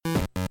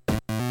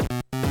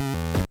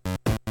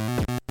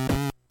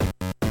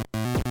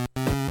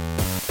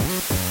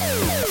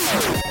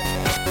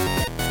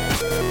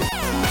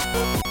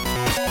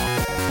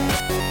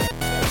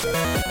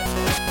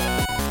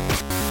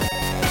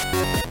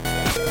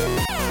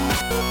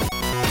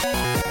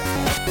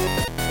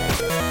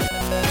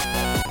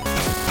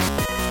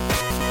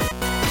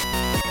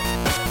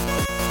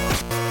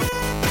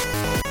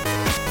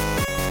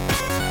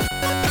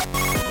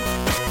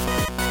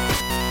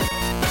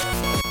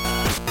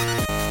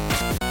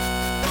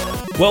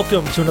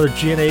Welcome to another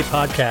G.N.A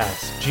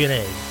podcast,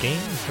 G.N.A,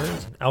 Games,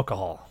 Nerds, and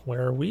Alcohol,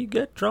 where we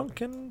get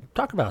drunk and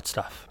talk about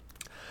stuff.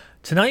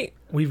 Tonight,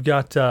 we've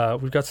got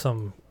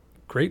some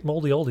great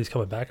moldy oldies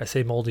coming back. I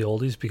say moldy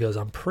oldies because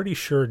I'm pretty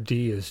sure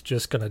D is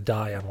just going to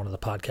die on one of the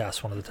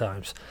podcasts one of the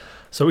times.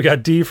 So we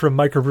got D from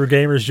Microbrew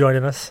Gamers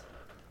joining us.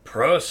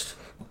 Prost.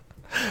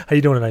 How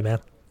you doing tonight, man?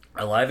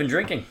 Alive and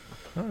drinking.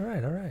 All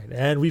right.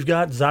 And we've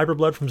got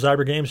Zyberblood from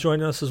Zyber Games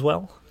joining us as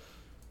well.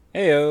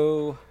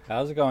 Heyo,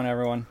 how's it going,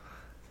 everyone?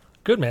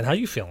 Good, man. How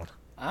you feeling?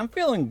 I'm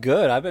feeling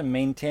good. I've been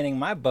maintaining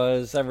my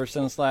buzz ever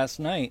since last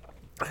night.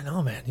 I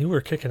know, man. You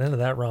were kicking into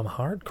that rum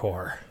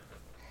hardcore.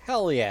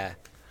 Hell yeah.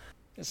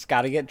 Just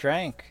gotta get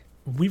drank.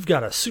 We've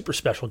got a super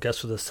special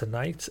guest with us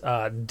tonight.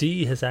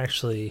 D has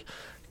actually,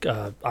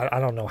 I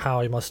don't know how,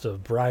 he must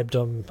have bribed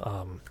him,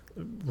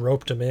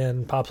 roped him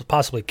in,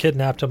 possibly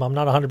kidnapped him. I'm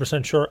not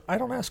 100% sure. I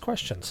don't ask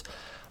questions.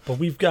 But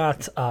we've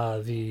got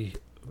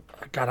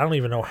God, I don't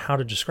even know how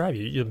to describe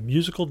you. You're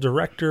musical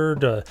director,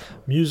 the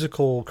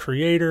musical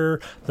creator,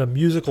 the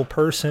musical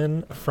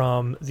person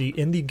from the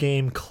indie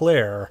game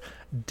Claire,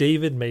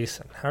 David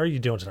Mason. How are you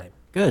doing tonight?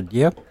 Good,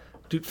 you?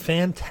 Dude,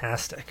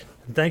 fantastic.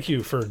 Thank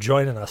you for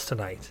joining us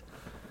tonight.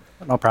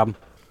 No problem.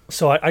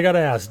 So I got to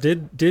ask,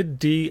 did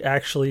D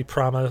actually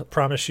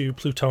promise you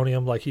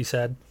plutonium like he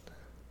said?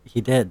 He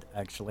did,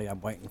 actually.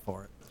 I'm waiting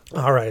for it.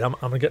 All right, I'm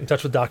going to get in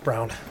touch with Doc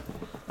Brown.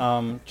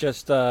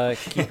 Just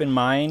keep in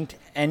mind,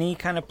 any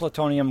kind of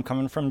plutonium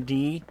coming from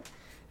D,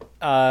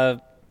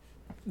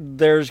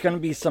 there's going to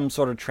be some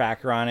sort of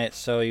tracker on it,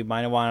 so you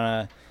might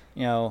want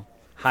to,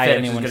 hide FedEx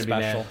anyone is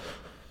gonna special.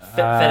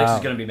 FedEx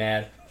is going to be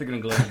mad. They're going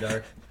to glow in the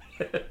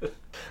dark.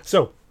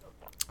 So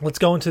let's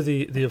go into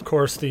the of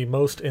course, the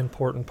most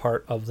important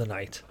part of the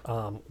night.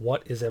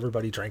 What is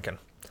everybody drinking?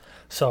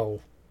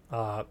 So,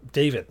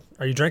 David,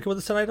 are you drinking with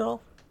us tonight at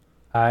all?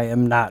 I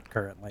am not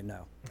currently,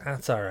 no.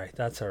 That's all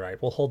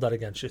right. We'll hold that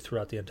against you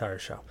throughout the entire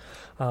show.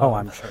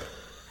 I'm sure.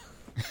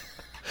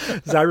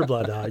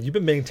 Zyberblood, you've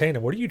been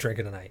maintaining. What are you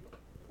drinking tonight?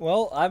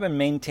 Well, I've been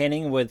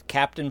maintaining with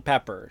Captain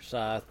Peppers.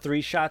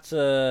 3 shots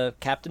of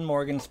Captain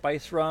Morgan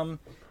spice rum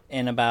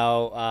and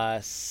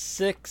about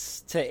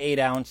 6 to 8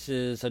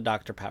 ounces of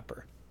Dr.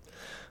 Pepper.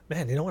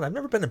 Man, you know what? I've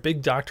never been a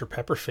big Dr.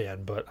 Pepper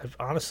fan, but I've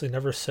honestly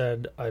never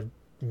said I've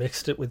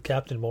mixed it with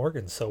Captain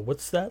Morgan. So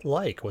what's that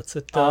like? What's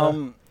it?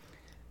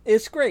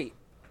 It's great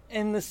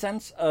in the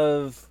sense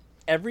of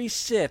every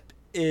sip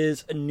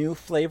is a new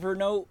flavor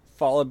note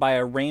followed by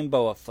a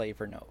rainbow of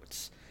flavor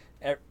notes.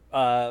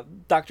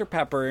 Dr.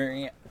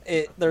 Pepper,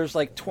 there's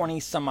like 20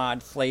 some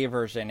odd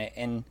flavors in it,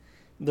 and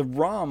the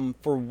rum,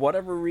 for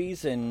whatever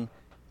reason,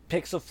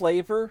 picks a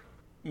flavor,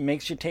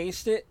 makes you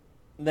taste it,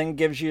 then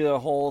gives you the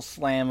whole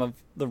slam of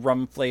the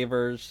rum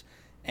flavors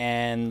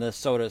and the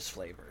soda's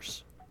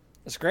flavors.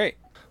 It's great.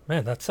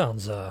 Man, that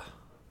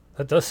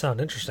does sound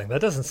interesting.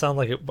 That doesn't sound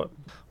like it. What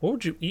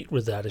would you eat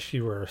with that if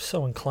you were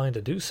so inclined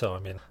to do so? I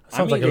mean, it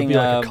sounds like it would be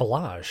like a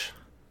collage.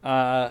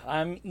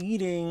 I'm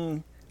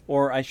eating,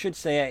 or I should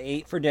say I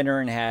ate for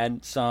dinner and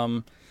had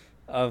some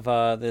of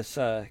this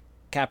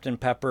Captain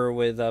Pepper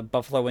with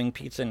buffalo wing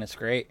pizza, and it's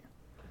great.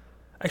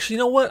 Actually, you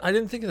know what? I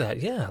didn't think of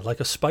that. Yeah, like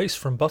a spice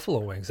from buffalo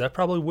wings. That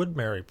probably would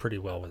marry pretty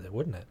well with it,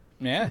 wouldn't it?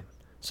 Yeah.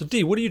 So,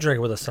 D, what are you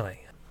drinking with us tonight?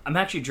 I'm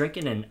actually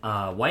drinking an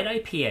white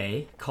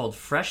IPA called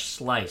Fresh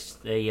Slice.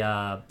 They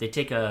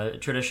take a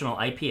traditional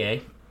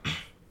IPA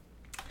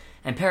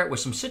and pair it with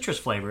some citrus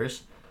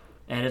flavors,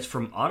 and it's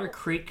from Otter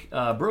Creek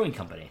Brewing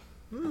Company.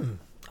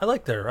 I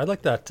like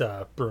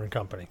that brewing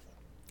company.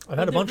 I've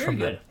had a bunch from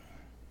them.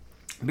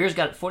 Beer's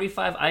got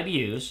 45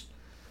 IBUs,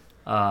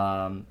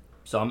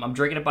 so I'm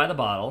drinking it by the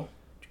bottle,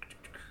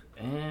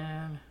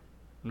 and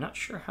I'm not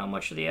sure how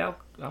much of the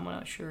alcohol. I'm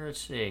not sure.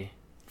 Let's see,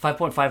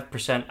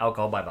 5.5%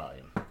 alcohol by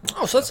volume.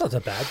 Oh, so that's not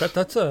that bad.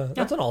 That's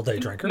an all day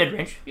drinker. Mid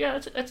range.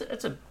 Yeah,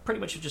 it's a pretty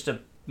much just a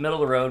middle of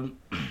the road,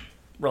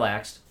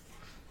 relaxed.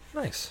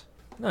 Nice.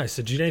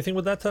 Did you do anything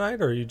with that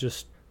tonight, or you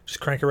just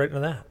crank it right into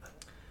that?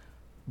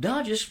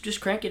 No,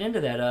 just crank it into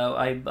that.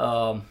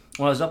 When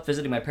I was up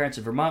visiting my parents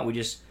in Vermont, we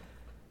just,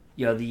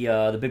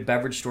 the big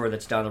beverage store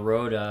that's down the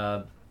road.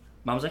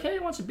 Mom was like, "Hey,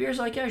 you want some beers?"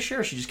 I was like, "Yeah,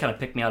 sure." She just kind of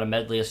picked me out a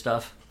medley of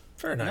stuff.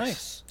 Very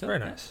nice. Very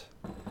nice.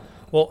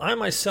 Well, I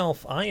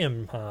myself, I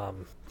am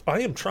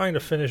trying to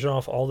finish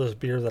off all this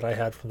beer that I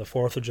had from the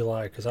 4th of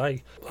July because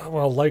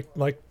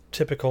like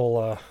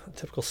typical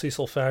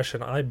Cecil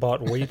fashion, I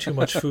bought way too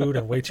much food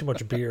and way too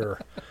much beer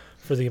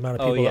for the amount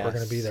of people that were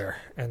going to be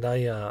there, and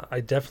I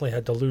definitely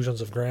had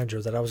delusions of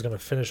grandeur that I was going to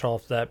finish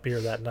off that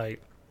beer that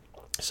night.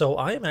 So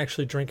I am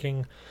actually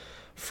drinking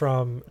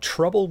from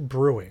Trouble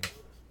Brewing.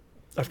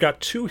 I've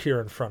got 2 here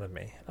in front of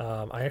me.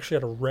 I actually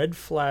had a Red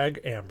Flag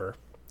Amber,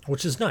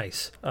 which is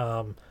nice.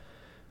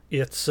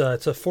 It's a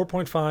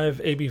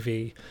 4.5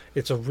 ABV.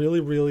 It's a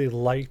really, really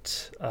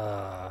light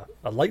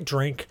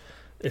drink.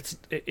 It's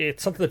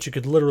something that you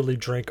could literally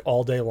drink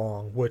all day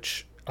long,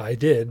 which I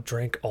did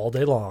drink all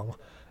day long,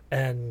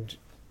 and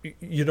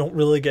you don't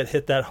really get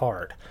hit that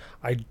hard.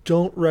 I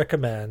don't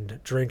recommend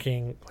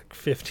drinking like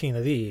 15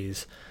 of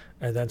these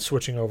and then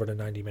switching over to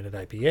 90-minute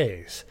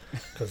IPAs,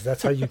 because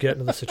that's how you get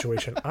into the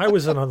situation I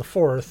was in on the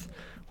 4th,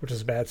 which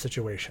is a bad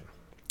situation.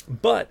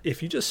 But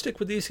if you just stick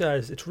with these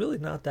guys, it's really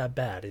not that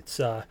bad. It's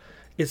a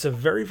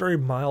very, very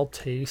mild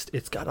taste.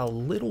 It's got a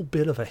little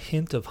bit of a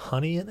hint of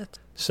honey in it,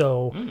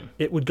 so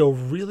it would go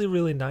really,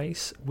 really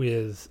nice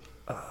with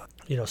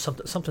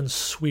something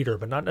sweeter,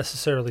 but not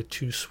necessarily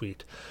too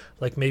sweet,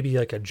 like maybe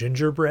like a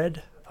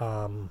gingerbread.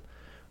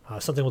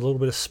 Something with a little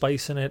bit of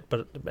spice in it,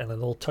 and a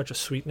little touch of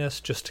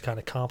sweetness, just to kind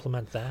of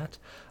complement that.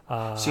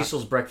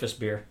 Cecil's breakfast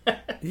beer.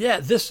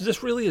 Yeah,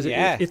 this really is.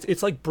 Yeah.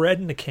 It's like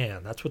bread in a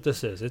can. That's what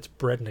this is. It's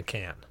bread in a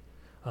can.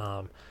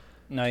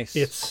 Nice.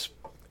 It's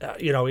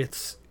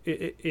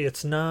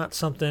it's not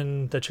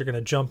something that you're going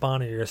to jump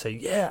on and you're going to say,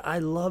 yeah, I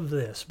love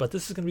this. But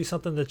this is going to be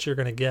something that you're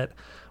going to get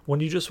when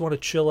you just want to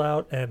chill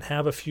out and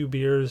have a few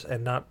beers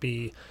and not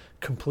be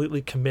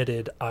completely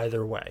committed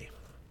either way.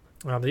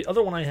 The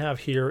other one I have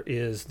here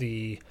is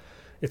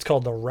it's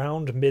called the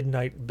Round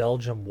Midnight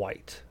Belgium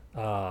White.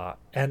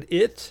 And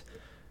it's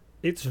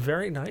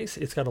very nice.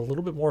 It's got a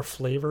little bit more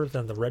flavor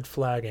than the Red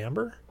Flag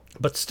Amber.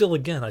 But still,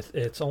 again,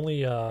 it's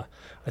only, I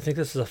think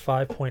this is a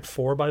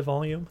 5.4 by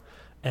volume.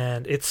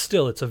 And it's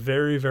a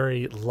very,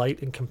 very light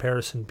in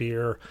comparison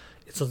beer.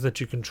 It's something that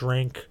you can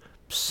drink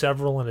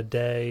several in a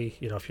day,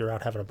 if you're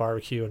out having a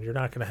barbecue, and you're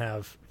not going to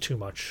have too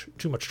much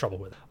trouble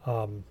with it.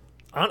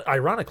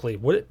 Ironically,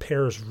 what it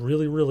pairs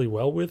really, really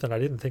well with, and I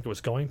didn't think it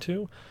was going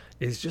to,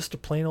 is just a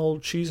plain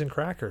old cheese and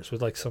crackers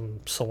with like some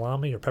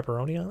salami or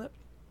pepperoni on it.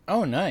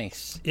 Oh,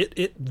 nice.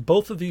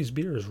 Both of these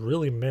beers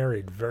really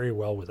married very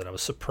well with it. I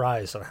was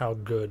surprised on how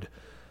good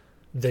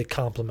they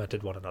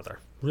complemented one another.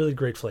 Really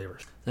great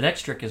flavors. The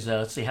next trick is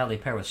let's see how they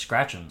pair with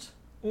scratchins.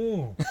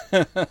 Dude,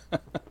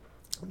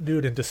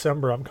 in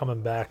December I'm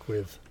coming back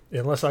with,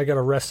 unless I get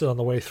arrested on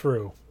the way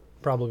through,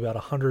 probably about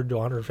 100 to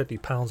 150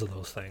 pounds of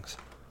those things.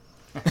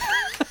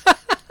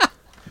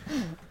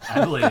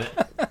 I believe it.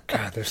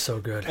 God, they're so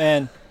good.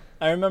 And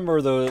I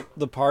remember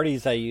the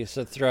parties I used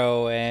to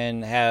throw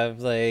and have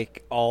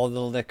like all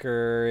the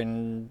liquor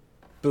and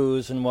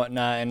booze and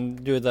whatnot,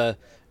 and do the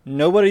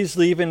nobody's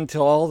leaving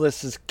until all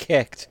this is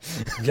kicked.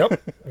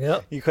 Yep.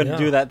 You couldn't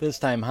do that this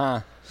time,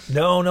 huh?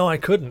 No, I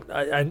couldn't.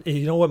 I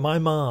you know what? My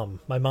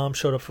mom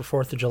showed up for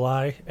 4th of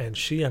July, and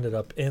she ended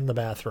up in the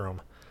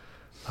bathroom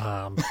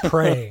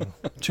praying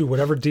to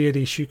whatever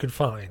deity she could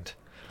find.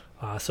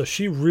 So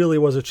she really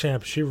was a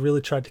champ. She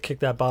really tried to kick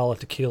that bottle of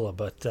tequila,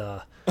 but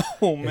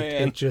oh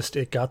man,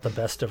 it got the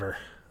best of her.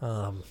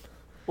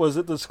 Was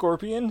it the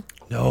Scorpion?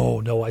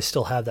 No, I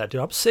still have that,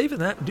 dude. I'm saving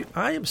that. Dude,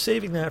 I am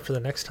saving that for the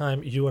next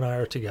time you and I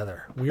are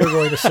together. We are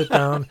going to sit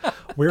down.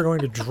 We're going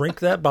to drink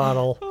that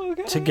bottle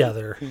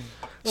together.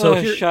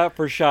 So shot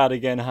for shot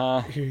again,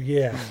 huh?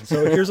 Yeah.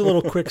 So here's a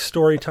little quick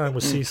story time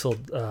with Cecil,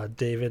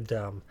 David.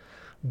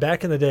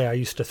 Back in the day, I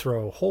used to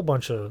throw a whole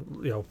bunch of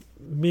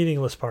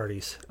meaningless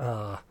parties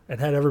and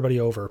had everybody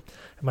over.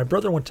 And my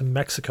brother went to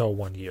Mexico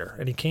one year,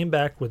 and he came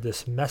back with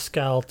this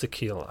mezcal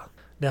tequila.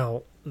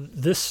 Now,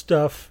 this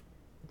stuff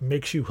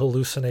makes you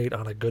hallucinate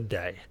on a good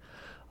day.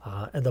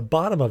 And the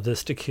bottom of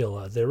this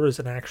tequila, there is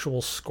an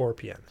actual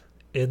scorpion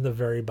in the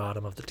very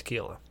bottom of the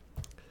tequila.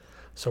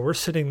 So we're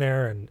sitting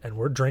there and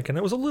we're drinking.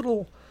 It was a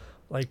little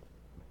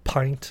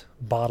pint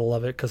bottle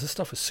of it, because this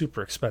stuff is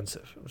super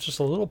expensive. It was just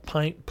a little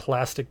pint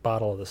plastic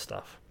bottle of this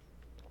stuff.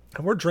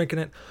 And we're drinking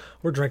it.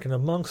 We're drinking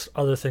amongst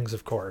other things,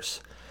 of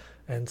course.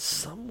 And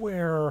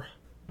somewhere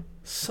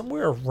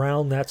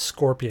around that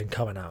scorpion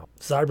coming out,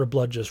 Zybra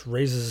Blood just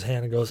raises his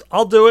hand and goes,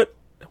 "I'll do it."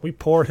 And we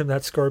pour him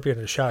that scorpion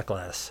in a shot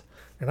glass.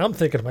 And I'm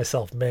thinking to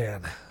myself,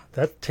 man,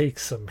 that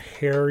takes some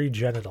hairy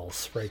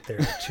genitals right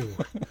there to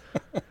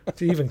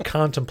even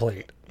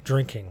contemplate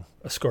drinking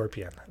a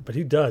scorpion. But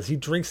he does. He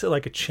drinks it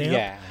like a champ.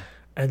 Yeah.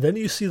 And then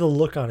you see the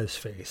look on his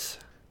face.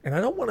 And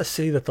I don't want to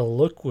say that the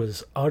look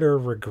was utter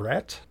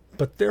regret,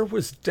 but there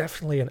was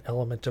definitely an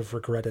element of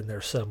regret in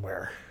there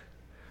somewhere.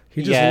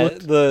 He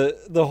just looked...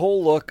 the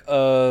whole look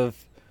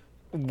of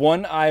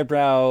one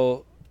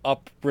eyebrow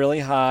up really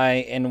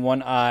high and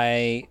one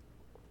eye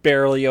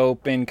barely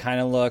open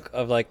kind of look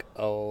of like,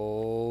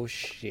 oh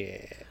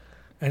shit.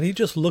 And he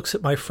just looks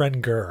at my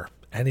friend Gurr,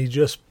 and he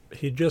just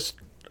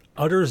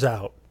utters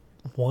out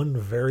one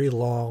very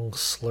long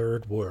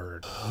slurred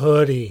word.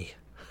 Hoodie.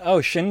 Oh,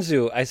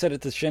 Shinzu. I said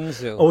it to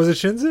Shinzu. Oh, was it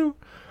Shinzu?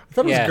 I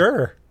thought it was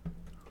Gurr.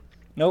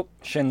 Nope,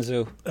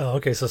 Shinzu. Oh,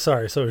 okay, so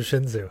sorry. So it was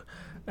Shinzu.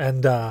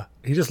 And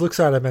he just looks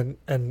at him,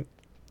 and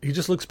he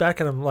just looks back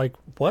at him like,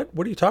 what?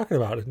 What are you talking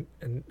about?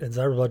 And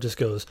Zybra just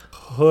goes,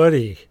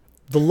 hoodie.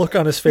 The look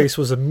on his face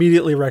was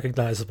immediately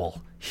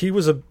recognizable.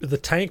 The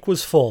tank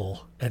was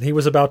full, and he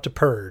was about to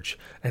purge,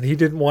 and he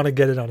didn't want to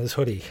get it on his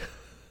hoodie.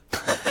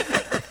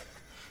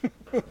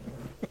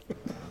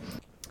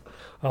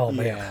 Oh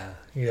man,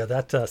 yeah.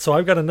 That. So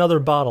I've got another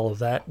bottle of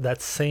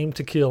that same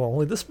tequila.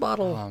 Only this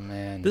bottle. Oh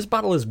man, this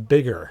bottle is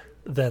bigger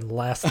than the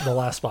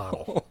last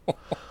bottle.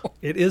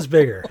 It is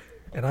bigger,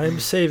 and I'm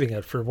saving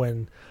it for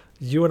when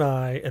you and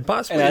I and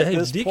possibly and at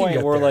this Deacon point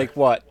get we're there. like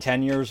what,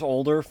 10 years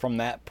older from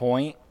that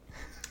point.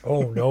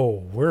 Oh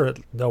no, we're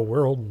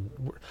old.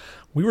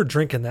 We were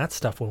drinking that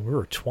stuff when we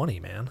were 20,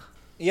 man.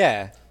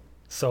 Yeah.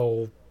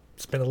 So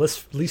it's been at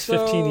least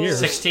 15 years.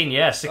 16,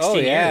 yeah, 16 Oh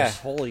yeah. years.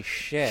 Holy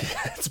shit.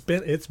 It's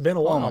been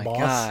a while, Oh my boss.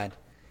 god.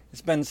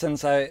 It's been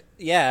since I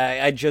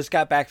just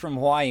got back from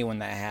Hawaii when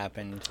that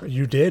happened.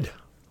 You did.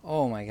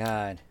 Oh my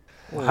god.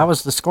 How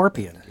was the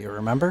scorpion? Do you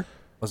remember?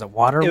 Was it It was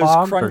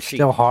waterlogged or crunchy.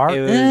 still hard?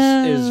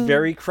 It was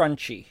very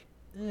crunchy.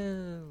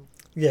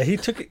 Yeah,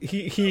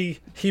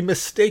 he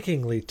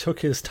mistakenly took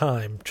his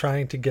time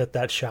trying to get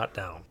that shot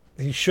down.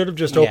 He should have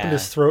just opened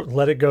his throat and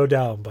let it go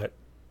down, but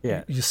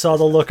Yeah. you saw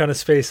the look on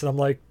his face, and I'm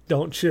like,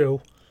 don't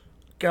chew.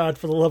 God,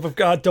 for the love of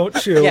God, don't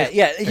chew.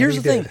 Yeah. And Here's he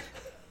the thing. did.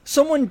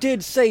 Someone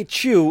did say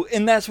chew,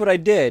 and that's what I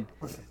did.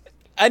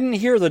 I didn't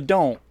hear the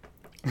don't.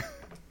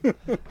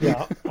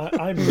 Yeah,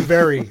 I'm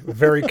very,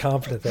 very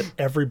confident that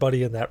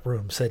everybody in that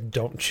room said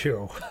don't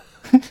chew.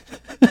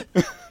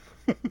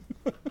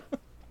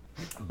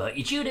 But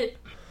you chewed it.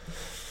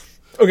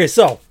 Okay,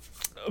 so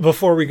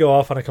before we go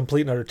off on a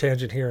complete and utter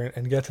tangent here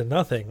and get to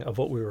nothing of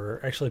what we were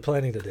actually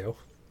planning to do,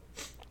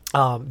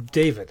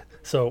 David.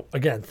 So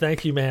again,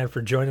 thank you, man,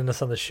 for joining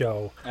us on the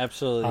show.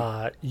 Absolutely.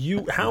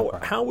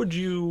 How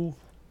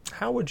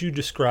would you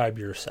describe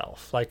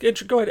yourself? Like,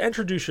 go ahead,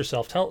 introduce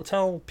yourself.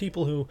 Tell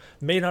people who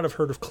may not have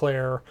heard of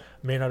Claire,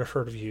 may not have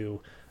heard of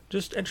you.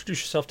 Just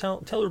introduce yourself.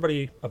 Tell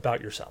everybody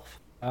about yourself.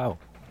 Oh,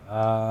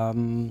 I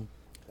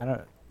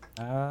don't.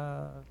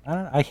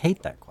 I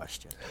hate that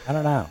question. I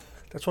don't know.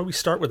 That's why we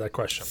start with that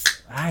question.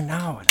 I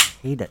know, and I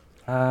hate it.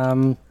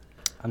 I'm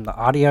the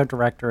audio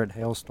director at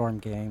Hailstorm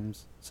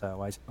Games,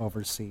 so I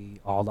oversee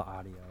all the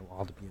audio,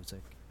 all the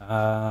music.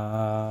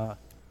 I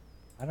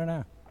don't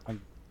know.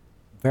 I'm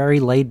very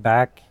laid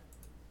back,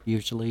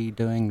 usually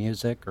doing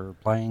music or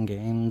playing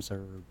games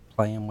or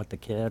playing with the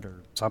kid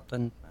or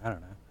something. I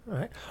don't know. All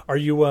right. Are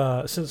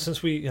you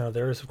since we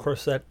there is of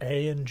course that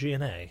A in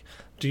G.N.A.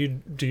 Do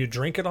you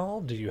drink at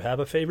all? Do you have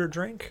a favorite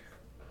drink?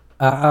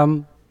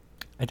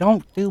 I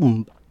don't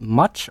do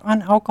much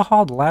on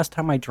alcohol. The last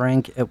time I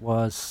drank, it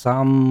was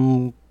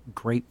some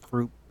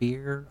grapefruit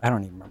beer. I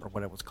don't even remember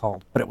what it was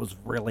called, but it was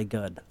really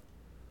good.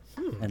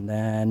 And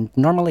then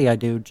normally I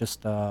do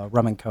just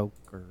rum and coke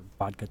or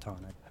vodka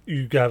tonic.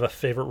 You have a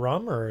favorite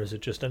rum, or is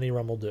it just any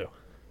rum will do?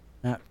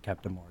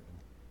 Captain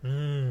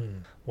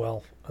Morgan.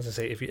 Well, as I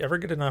say, if you ever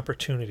get an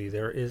opportunity,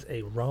 there is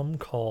a rum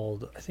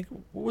called, I think,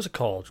 what was it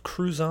called?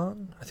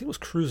 Cruzan? I think it was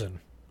Cruzan.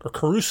 Or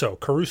Caruso.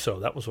 Caruso,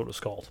 that was what it was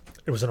called.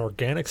 It was an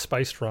organic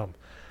spiced rum.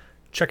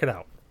 Check it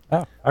out.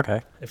 Oh,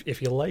 okay.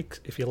 If you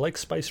like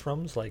spiced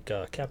rums like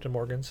Captain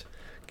Morgan's,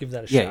 give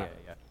that a Yeah.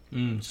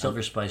 Mm,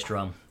 silver spiced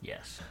rum.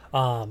 Yes.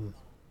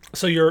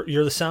 So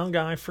you're the sound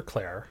guy for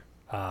Claire.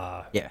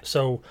 Yeah.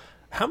 So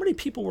how many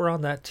people were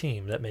on that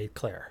team that made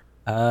Claire?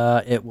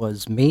 It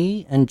was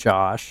me and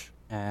Josh,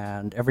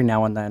 and every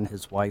now and then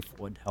his wife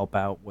would help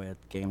out with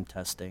game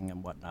testing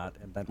and whatnot.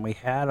 And then we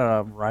had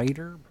a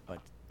writer, but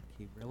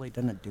he really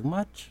didn't do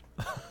much.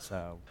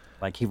 So,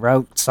 like, he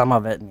wrote some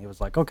of it, and he was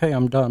like, "Okay,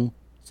 I'm done."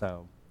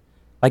 So,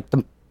 like,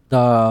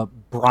 the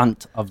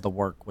brunt of the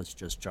work was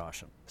just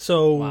Josh.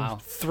 So Wow.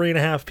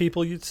 3.5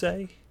 people, you'd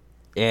say?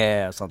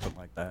 Yeah, something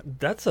like that.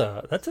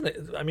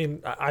 I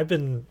mean, I've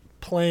been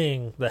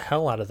playing the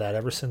hell out of that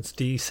ever since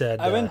Dee said.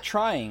 I've been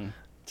trying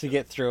to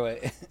get through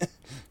it.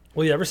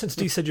 Well, yeah, ever since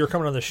Dee said you were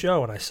coming on the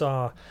show, and I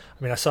saw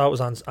it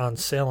was on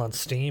sale on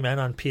Steam and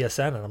on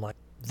PSN, and I'm like,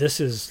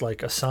 this is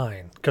like a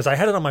sign, because I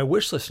had it on my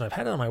wish list, and I've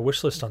had it on my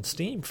wish list on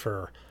Steam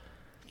for,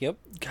 Yep.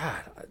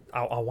 God,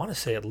 I want to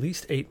say at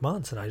least 8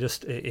 months, and I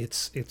just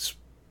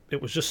it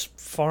was just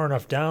far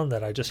enough down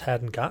that I just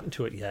hadn't gotten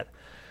to it yet.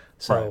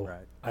 So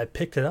Right. I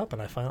picked it up,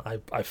 and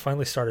I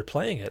finally started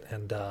playing it,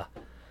 and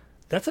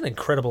that's an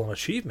incredible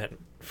achievement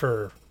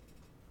for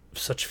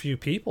such few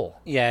people.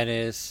 Yeah, it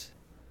is.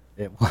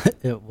 It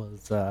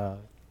was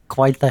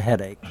quite the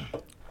headache.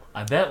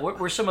 I bet. What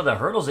were some of the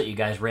hurdles that you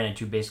guys ran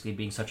into, basically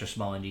being such a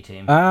small indie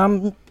team?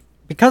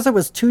 Because it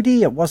was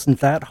 2D, it wasn't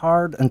that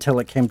hard until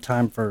it came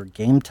time for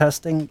game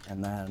testing,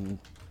 and then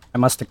I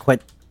must have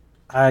quit.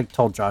 I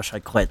told Josh I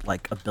quit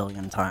like a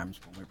billion times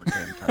when we were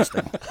game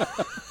testing.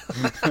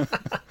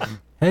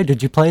 Hey,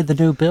 did you play the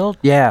new build?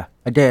 Yeah,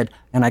 I did,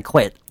 and I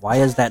quit. Why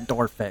is that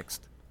door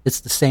fixed? It's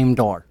the same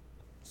door.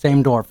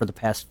 Same door for the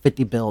past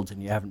 50 builds,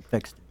 and you haven't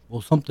fixed it.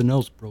 Well, something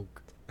else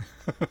broke.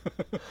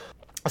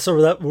 So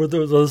were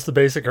those the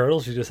basic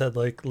hurdles? You just had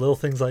like little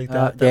things like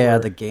that? Yeah, were...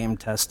 the game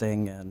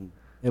testing, and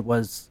it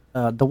was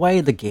the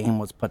way the game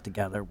was put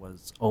together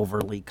was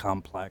overly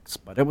complex.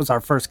 But it was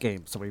our first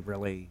game, so we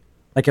really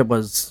it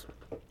was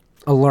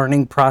a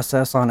learning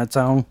process on its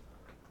own.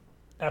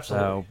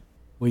 Absolutely. So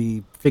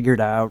we figured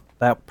out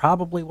that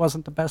probably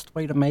wasn't the best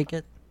way to make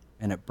it,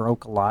 and it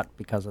broke a lot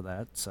because of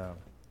that. So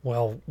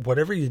Well,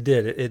 whatever you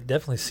did, it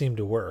definitely seemed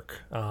to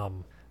work.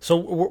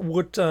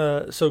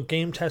 So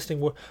game testing.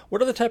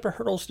 What other type of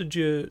hurdles did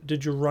you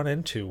run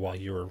into while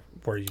you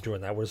were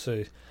doing that? Was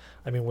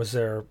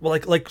there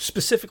like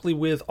specifically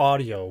with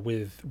audio,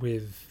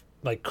 with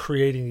like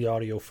creating the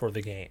audio for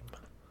the game?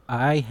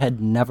 I had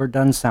never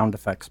done sound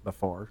effects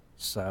before,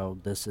 So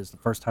this is the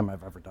first time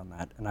I've ever done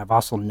that, and I've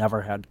also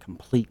never had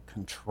complete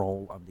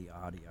control of the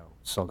audio.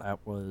 So that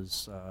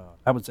was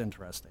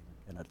interesting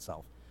in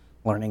itself,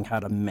 learning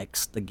how to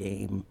mix the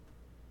game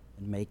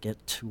and make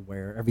it to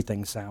where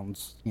everything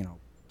sounds,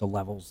 the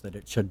levels that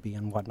it should be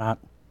and whatnot.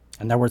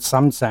 And there were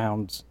some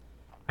sounds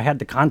I had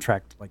to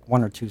contract like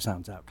 1 or 2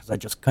 sounds out because I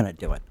just couldn't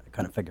do it. I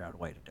couldn't figure out a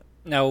way to do it.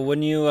 Now,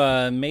 when you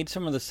made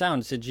some of the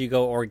sounds, did you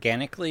go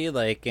organically,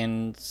 like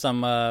in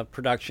some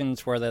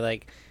productions where they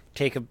like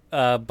take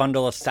a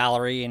bundle of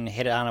celery and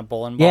hit it on a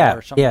bowling ball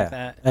or something like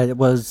that? It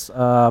was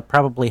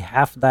probably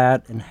half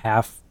that and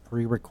half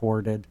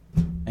pre-recorded,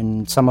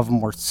 and some of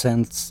them were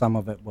synths, some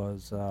of it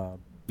was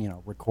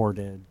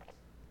recorded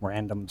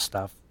random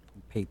stuff,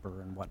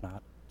 paper and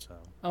whatnot. So.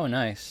 Oh,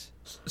 nice.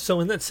 So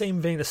in that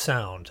same vein of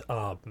sound,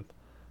 and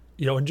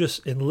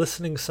just in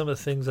listening to some of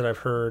the things that I've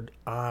heard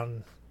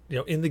on,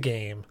 in the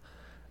game,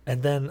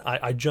 and then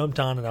I jumped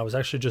on and I was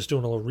actually just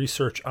doing a little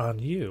research on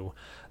you.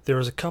 There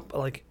was a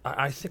couple,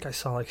 I think I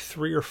saw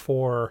 3 or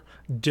 4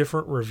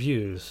 different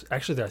reviews.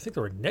 Actually, I think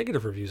there were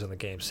negative reviews on the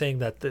game saying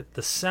that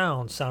the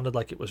sound sounded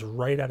like it was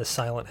right out of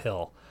Silent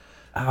Hill.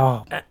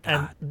 Oh,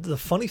 and the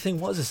funny thing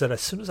is that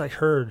as soon as I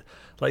heard,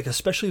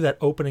 especially that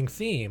opening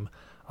theme,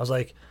 I was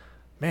like,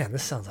 man,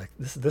 this sounds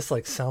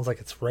like sounds like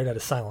it's right out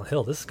of Silent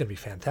Hill. This is going to be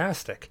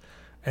fantastic.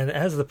 And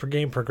as the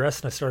game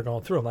progressed and I started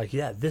going through, I'm like,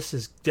 yeah, this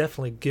is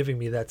definitely giving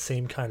me that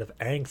same kind of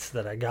angst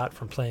that I got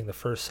from playing the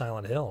first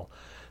Silent Hill.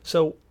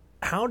 So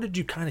how did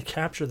you kind of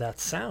capture that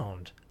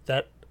sound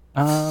that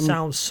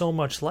sounds so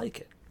much like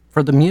it?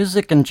 For the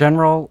music in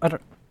general,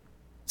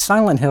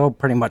 Silent Hill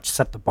pretty much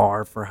set the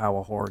bar for how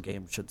a horror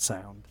game should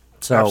sound.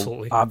 So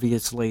Absolutely.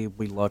 Obviously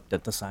we looked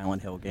at the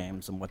Silent Hill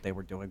games and what they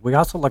were doing. We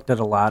also looked at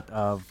a lot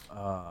of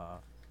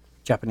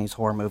Japanese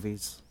horror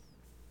movies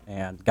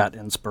and got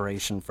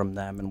inspiration from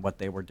them and what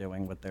they were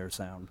doing with their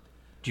sound.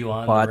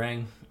 The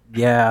Ring?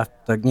 Yeah,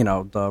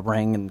 the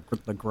Ring and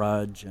the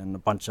Grudge and a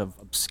bunch of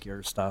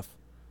obscure stuff.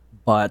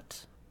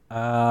 But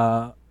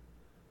I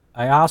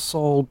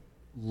also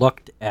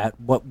looked at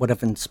what would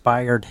have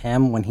inspired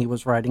him when he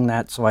was writing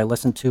that, so I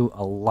listened to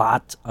a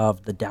lot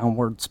of The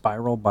Downward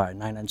Spiral by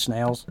 9 Inch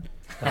Nails.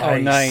 Oh,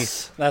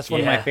 nice. That's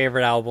one of my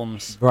favorite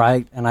albums.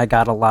 Right, and I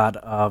got a lot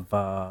of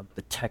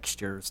the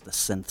textures, the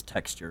synth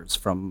textures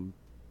from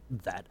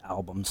that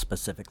album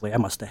specifically. I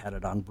must have had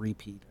it on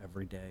repeat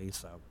every day,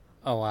 so.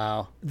 Oh,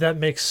 wow. That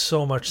makes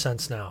so much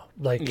sense now.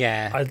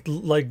 Yeah.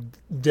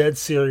 Dead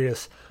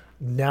serious.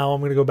 Now I'm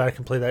going to go back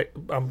and play that.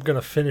 I'm going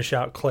to finish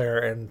out Claire,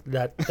 and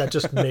that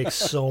just makes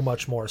so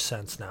much more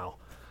sense now.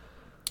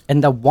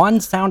 And the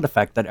one sound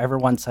effect that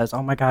everyone says,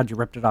 oh my God, you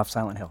ripped it off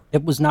Silent Hill.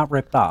 It was not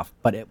ripped off,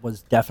 but it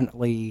was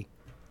definitely,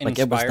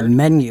 inspired? It was the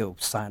menu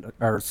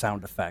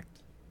sound effect.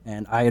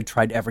 And I had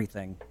tried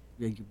everything.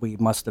 We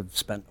must have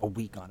spent a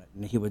week on it.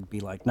 And he would be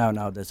like,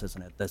 no, this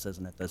isn't it, this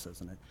isn't it, this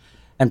isn't it.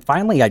 And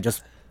finally, I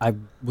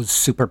was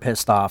super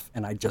pissed off,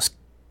 and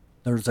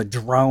there's a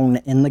drone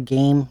in the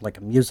game, like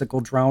a musical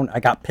drone. I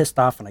got pissed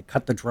off and I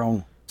cut the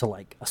drone to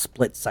a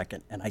split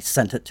second and I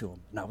sent it to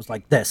him. And I was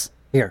like,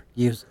 here,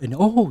 use. And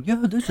oh,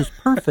 yeah, this is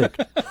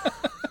perfect.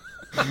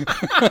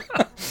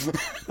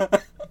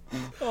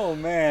 Oh,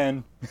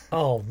 man.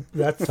 Oh,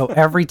 that's... So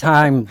every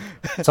time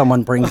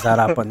someone brings that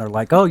up and they're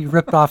like, oh, you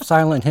ripped off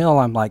Silent Hill,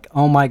 I'm like,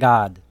 oh my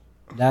God,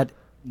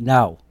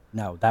 no,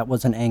 that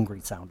was an angry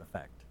sound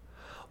effect.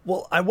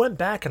 Well, I went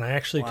back and I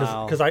actually,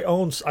 because I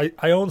own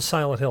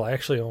Silent Hill. I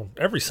actually own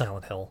every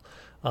Silent Hill.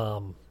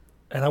 And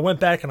I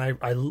went back and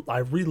I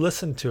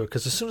re-listened to it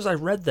because as soon as I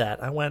read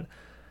that, I went,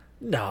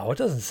 no, it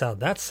doesn't sound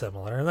that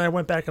similar. And then I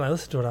went back and I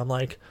listened to it. I'm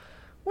like,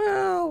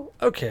 well,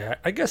 okay,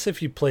 I guess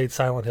if you played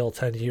Silent Hill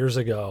 10 years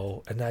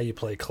ago and now you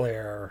play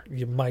Claire,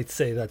 you might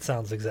say that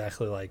sounds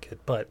exactly like it.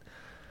 But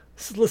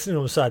listening to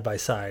them side by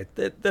side,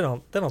 they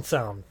don't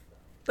sound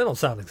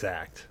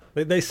exact.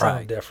 They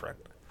sound different.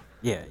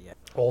 Yeah.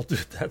 Oh,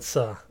 dude, that's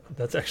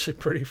actually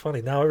pretty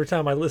funny. Now every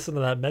time I listen to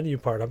that menu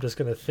part, I'm just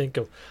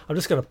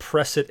gonna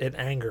press it in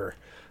anger,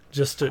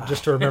 just to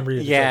remember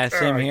you. Yeah,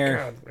 same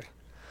here. God.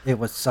 It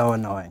was so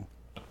annoying.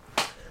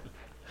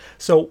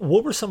 So,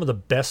 what were some of the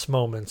best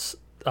moments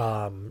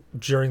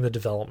during the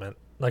development?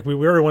 We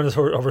already went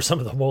over some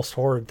of the most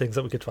horrid things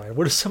that we could find.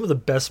 What are some of the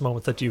best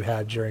moments that you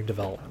had during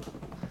development?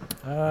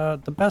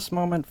 The best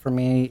moment for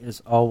me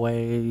is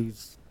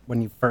always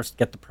when you first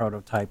get the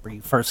prototype, or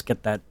you first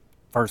get that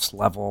first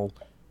level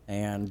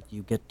and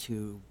you get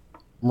to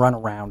run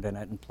around in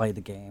it and play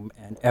the game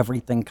and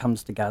everything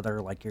comes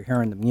together, like you're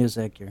hearing the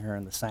music, you're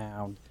hearing the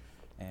sound,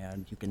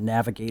 and you can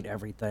navigate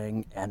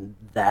everything, and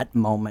that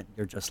moment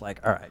you're just like,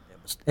 all right,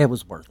 it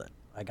was worth it.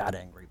 I got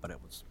angry, but it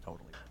was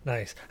totally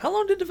nice. How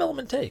long did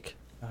development take?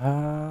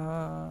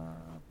 For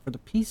the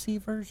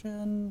PC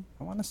version,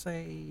 I want to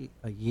say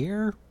a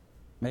year,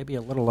 maybe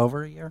a little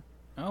over a year.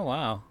 Oh,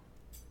 wow.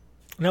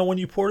 Now, when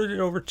you ported it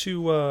over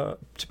to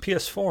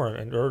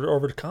PS4 or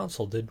over to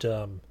console,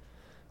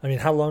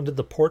 how long did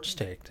the ports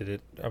take?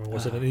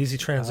 Was it an easy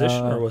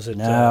transition, or was it?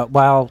 No,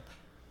 well,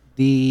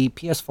 the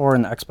PS4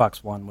 and the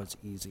Xbox One was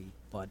easy,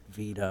 but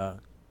Vita,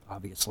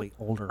 obviously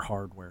older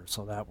hardware,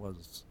 so that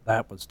was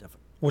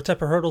difficult. What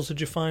type of hurdles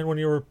did you find when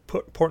you were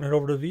porting it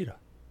over to Vita?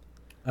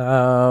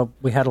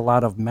 We had a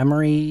lot of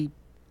memory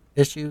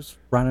issues,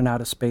 running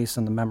out of space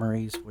in the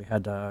memories. We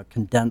had to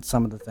condense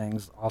some of the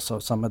things. Also,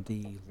 some of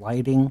the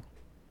lighting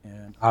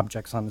and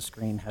objects on the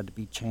screen had to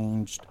be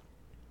changed.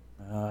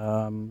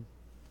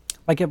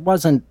 It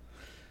wasn't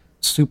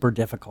super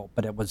difficult,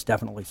 but it was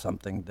definitely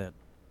something that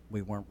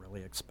we weren't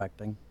really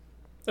expecting.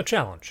 A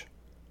challenge.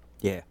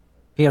 Yeah.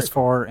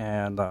 PS4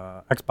 and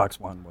Xbox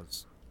One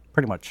was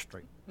pretty much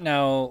straight.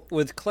 Now,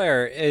 with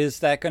Claire, is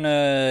that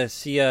gonna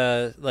see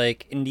a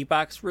indie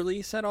box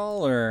release at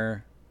all,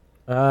 or?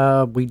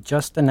 We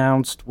just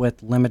announced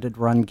with limited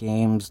run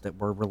games that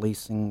we're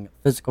releasing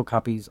physical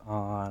copies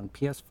on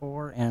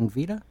PS4 and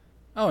Vita.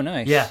 Oh,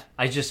 nice. Yeah,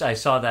 I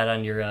saw that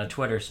on your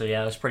Twitter, so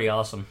yeah, it was pretty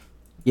awesome.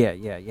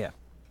 Yeah.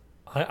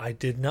 I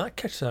did not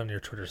catch that on your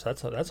Twitter, so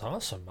that's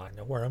awesome. I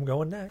know where I'm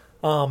going next.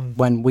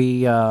 When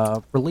we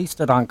released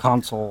it on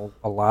console,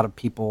 a lot of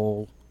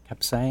people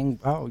kept saying,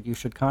 "Oh, you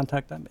should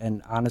contact them."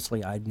 And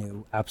honestly, I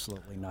knew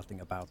absolutely nothing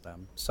about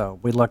them. So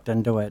we looked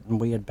into it, and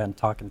we had been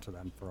talking to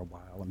them for a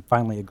while, and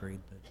finally agreed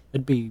that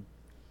it'd be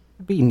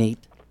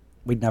neat.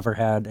 We'd never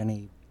had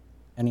any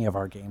of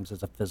our games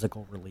as a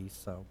physical release,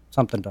 so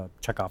something to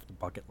check off the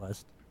bucket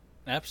list.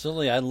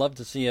 Absolutely, I'd love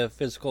to see a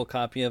physical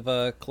copy of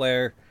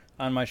Claire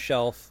on my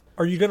shelf.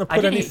 Are you going to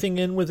put anything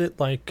in with it,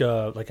 like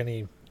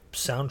any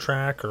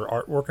soundtrack or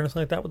artwork or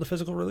anything like that with the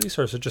physical release,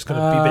 or is it just going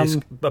to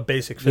be a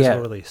basic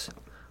physical release?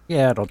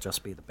 Yeah, it'll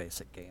just be the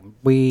basic game.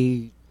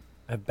 We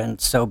have been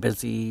so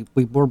busy.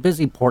 We were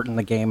busy porting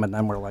the game, and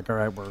then we're like, all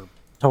right, we're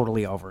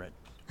totally over it.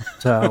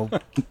 So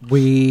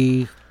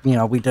we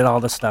did all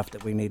the stuff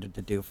that we needed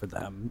to do for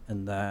them,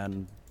 and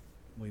then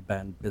we've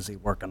been busy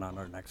working on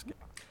our next game.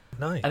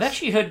 Nice. I've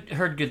actually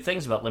heard good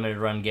things about limited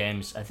run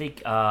games. I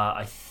think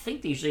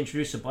they usually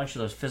introduce a bunch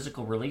of those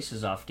physical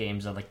releases off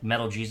games on like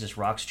Metal Jesus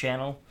Rocks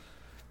channel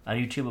on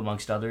YouTube,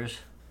 amongst others.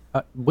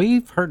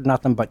 We've heard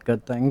nothing but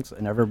good things,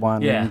 and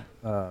everyone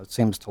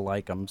seems to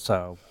like them.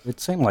 So it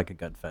seemed like a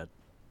good fit.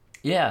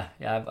 Yeah,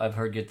 I've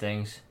heard good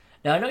things.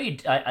 Now I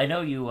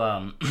know you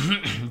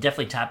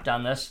definitely tapped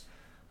on this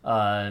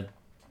a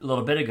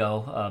little bit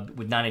ago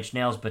with Nine Inch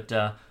Nails, but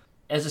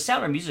as a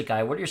sound or music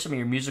guy, what are some of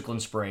your musical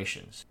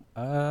inspirations?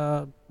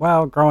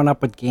 Well, growing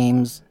up with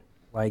games,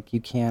 like you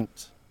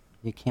can't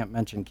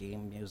mention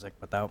game music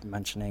without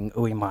mentioning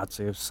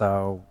Uematsu.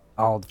 So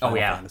all the Final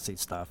Fantasy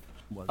stuff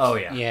was. Oh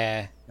yeah.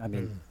 Yeah. I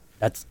mean,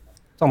 it's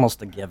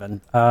almost a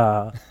given.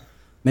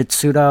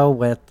 Mitsudo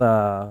with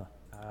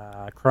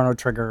Chrono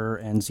Trigger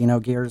and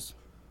Xenogears.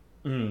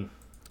 Mm.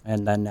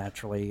 And then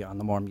naturally, on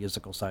the more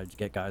musical side, you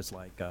get guys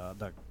like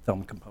the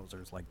film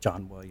composers like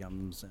John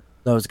Williams, and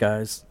those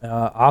guys.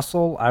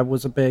 Also, I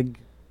was a big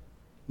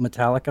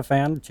Metallica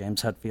fan.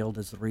 James Hetfield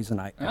is the reason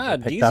I ever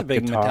picked Dee's up a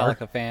big guitar.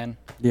 Metallica fan.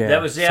 Yeah,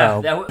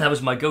 that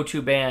was my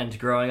go-to band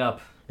growing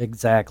up.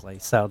 Exactly.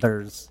 So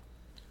there's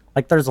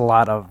a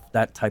lot of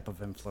that type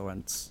of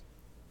influence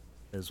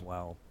as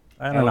well.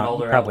 I don't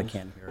know. You probably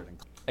can't hear it.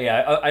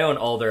 Yeah, I own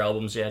all their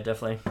albums. Yeah,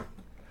 definitely.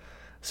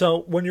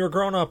 So when you were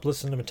growing up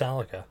listening to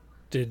Metallica,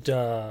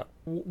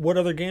 what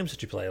other games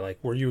did you play? Like,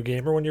 were you a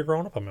gamer when you were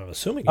growing up? I'm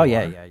assuming.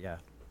 Yeah.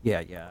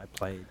 I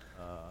played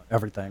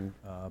everything.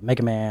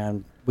 Mega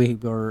Man. We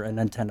were a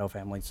Nintendo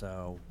family,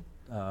 so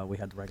we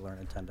had the regular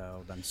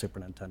Nintendo, then Super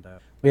Nintendo.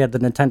 We had the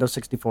Nintendo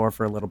 64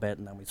 for a little bit,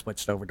 and then we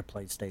switched over to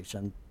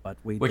PlayStation.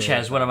 Which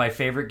has one of my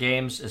favorite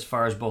games as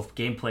far as both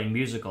gameplay and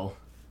musical,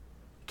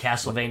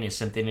 Castlevania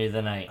Symphony of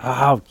the Night.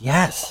 Oh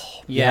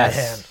yes,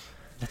 yes.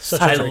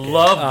 I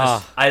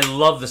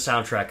love the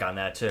soundtrack on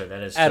that too.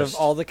 That is out of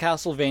all the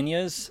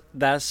Castlevanias,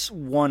 that's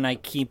one I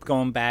keep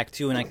going back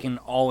to, and I can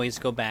always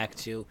go back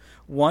to.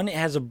 One, it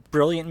has a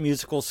brilliant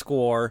musical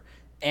score,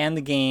 and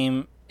the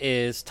game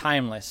is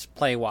timeless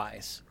play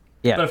wise.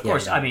 Yeah, but of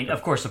course,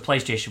 the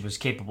PlayStation was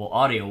capable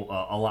audio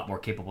a lot more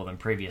capable than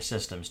previous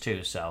systems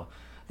too. So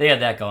they had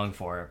that going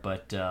for it.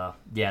 But Yeah,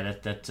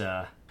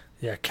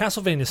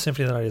 Castlevania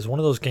Symphony of the Night is one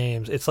of those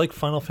games. It's like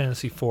Final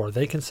Fantasy IV.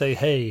 They can say,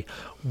 hey,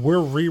 we're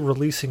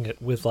re-releasing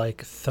it with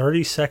like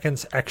 30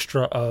 seconds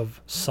extra of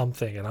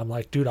something. And I'm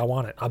like, dude, I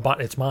want it.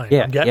 It's mine.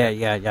 Yeah, I'm getting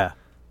it. Yeah.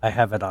 I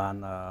have it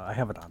on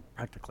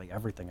practically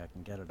everything I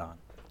can get it on.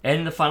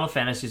 And the Final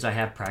Fantasies, I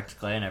have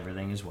practically on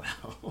everything as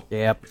well.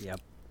 Yep.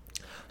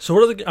 So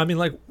what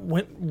are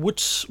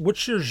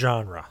what's your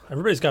genre?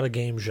 Everybody's got a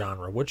game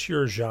genre. What's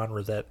your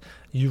genre that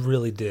you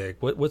really dig?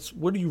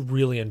 What do you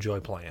really enjoy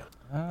playing?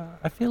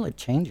 I feel it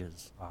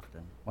changes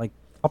often. Like,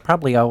 I'll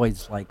probably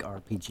always like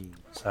RPG.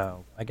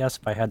 So I guess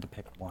if I had to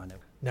pick one.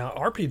 Now,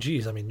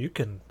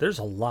 RPGs, there's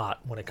a lot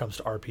when it comes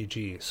to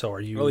RPG. So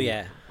are you... Oh,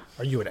 yeah.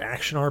 Are you an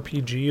action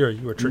RPG or are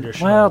you a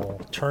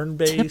traditional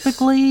turn-based?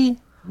 Typically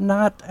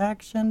not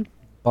action,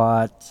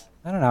 but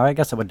I don't know. I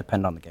guess it would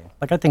depend on the game.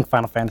 Like, I think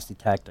Final Fantasy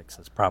Tactics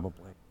is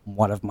probably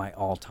one of my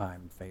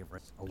all-time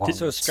favorites.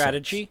 So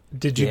strategy?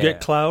 Did you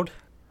get Cloud?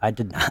 I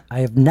did not. I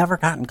have never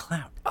gotten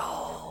Cloud.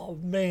 Oh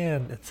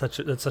man, it's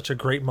such a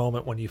great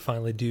moment when you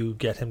finally do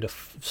get him to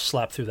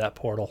slap through that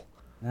portal.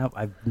 No,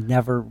 I've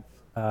never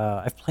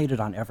I've played it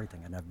on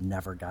everything, and I've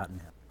never gotten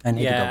it. I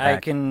need to go Yeah,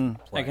 back.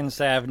 I can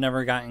say I've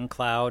never gotten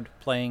Cloud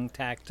playing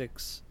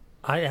Tactics.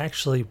 I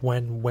actually,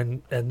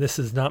 when and this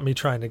is not me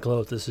trying to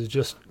gloat, this is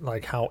just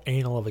like how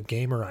anal of a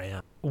gamer I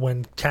am.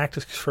 When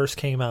Tactics first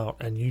came out,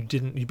 and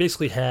you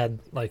basically had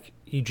like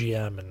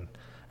EGM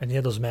and you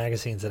had those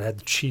magazines that had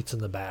the cheats in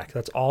the back.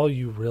 That's all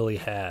you really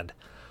had.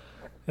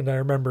 And I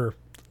remember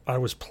I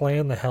was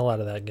playing the hell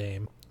out of that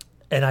game,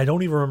 and I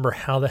don't even remember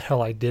how the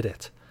hell I did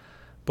it.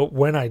 But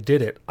when I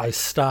did it, I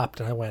stopped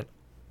and I went,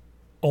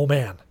 oh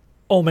man,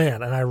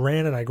 and I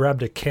ran and I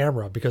grabbed a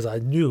camera because I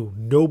knew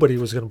nobody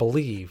was going to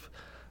believe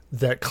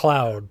that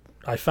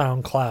I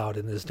found Cloud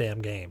in this damn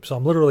game. So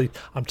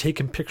I'm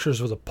taking pictures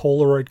with a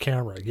Polaroid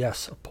camera.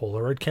 Yes, a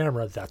Polaroid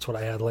camera. That's what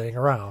I had laying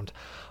around.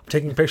 I'm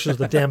taking pictures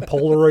with a damn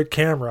Polaroid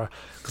camera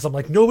because I'm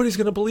like, nobody's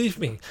going to believe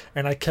me.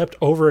 And I kept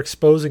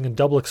overexposing and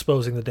double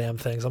exposing the damn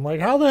things. I'm like,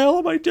 how the hell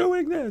am I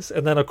doing this?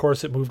 And then, of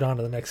course, it moved on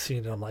to the next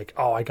scene. And I'm like,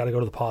 oh, I got to go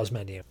to the pause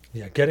menu.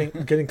 Yeah,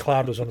 getting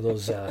Cloud was one of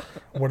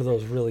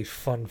those really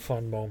fun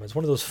moments.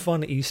 One of those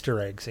fun Easter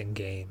eggs in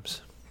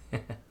games.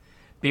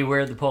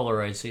 Beware the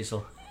Polaroid,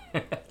 Cecil.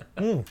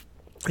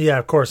 Yeah,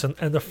 of course.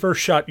 And the first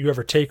shot you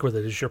ever take with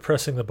it is you're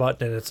pressing the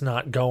button and it's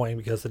not going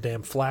because the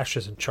damn flash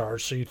isn't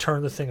charged. So you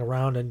turn the thing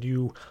around and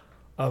you,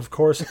 of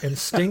course,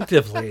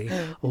 instinctively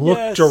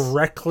look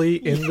directly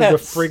into the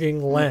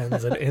frigging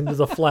lens and into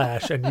the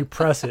flash, and you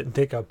press it and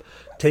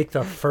take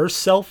the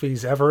first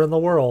selfies ever in the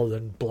world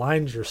and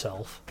blind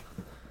yourself.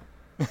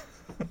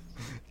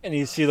 And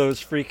you see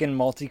those freaking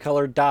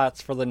multicolored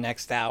dots for the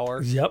next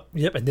hour. Yep.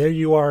 And there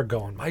you are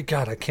going, my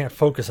God, I can't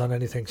focus on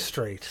anything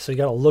straight. So you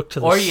got to look to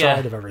the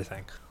side of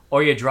everything.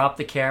 Or you drop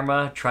the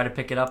camera, try to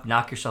pick it up,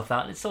 knock yourself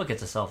out, and it still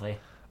gets a selfie.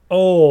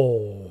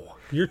 Oh,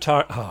 you're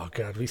talking... Oh,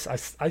 God.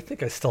 I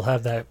think I still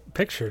have that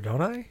picture,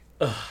 don't I?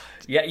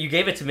 Yeah, you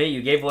gave it to me.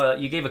 You gave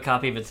a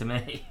copy of it to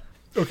me.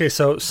 Okay,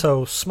 so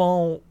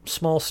small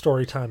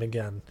story time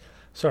again.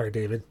 Sorry,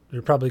 David.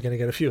 You're probably going to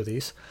get a few of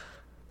these.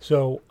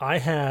 So I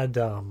had...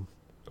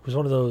 It was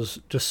one of those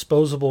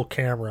disposable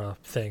camera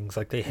things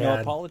like they had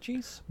No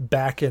apologies?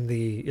 back in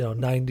the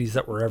 90s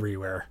that were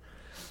everywhere.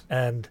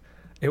 And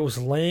it was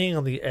laying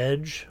on the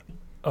edge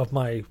of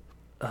my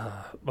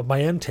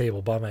end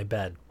table by my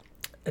bed.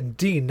 And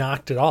D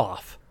knocked it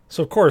off.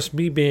 So, of course,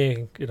 me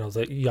being,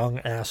 the young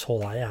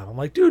asshole I am, I'm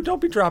like, dude,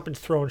 don't be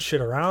throwing shit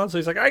around. So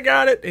he's like, I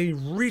got it. And he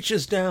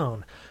reaches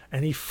down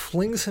and he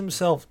flings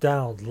himself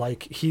down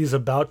like he's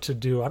about to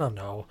do, I don't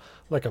know,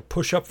 like a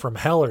push-up from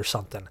hell or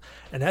something.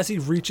 And as he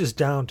reaches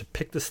down to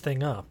pick this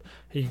thing up,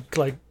 he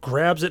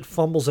grabs it,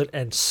 fumbles it,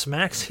 and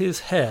smacks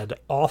his head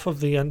off of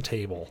the end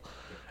table.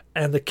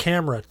 And the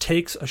camera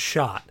takes a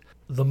shot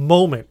the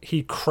moment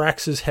he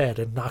cracks his head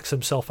and knocks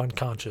himself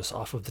unconscious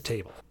off of the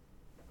table.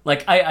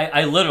 Like,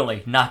 I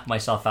literally knocked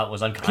myself out,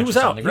 was unconscious. He was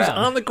out. On the ground. He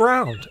was on the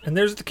ground, and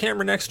there's the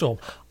camera next to him.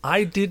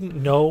 I didn't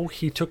know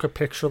he took a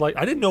picture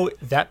I didn't know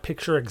that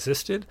picture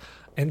existed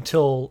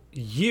until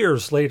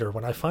years later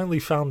when I finally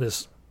found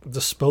this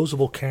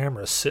disposable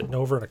camera sitting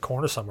over in a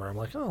corner somewhere. I'm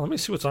like, oh, let me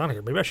see what's on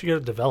here. Maybe I should get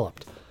it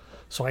developed.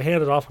 So I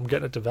hand it off. I'm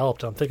getting it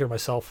developed. And I'm thinking to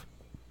myself,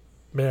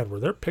 man, were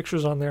there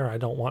pictures on there I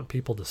don't want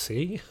people to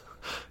see?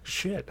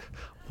 Shit.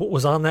 What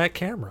was on that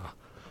camera?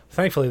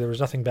 Thankfully, there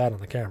was nothing bad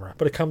on the camera.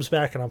 But it comes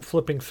back, and I'm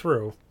flipping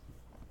through,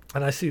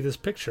 and I see this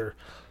picture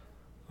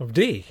of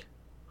D.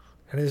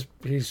 And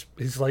he's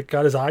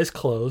got his eyes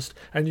closed,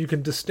 and you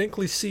can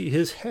distinctly see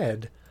his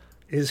head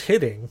is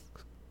hitting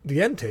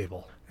the end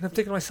table. And I'm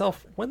thinking to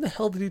myself, when the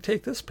hell did he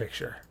take this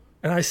picture?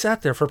 And I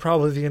sat there for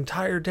probably the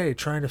entire day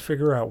trying to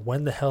figure out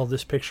when the hell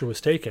this picture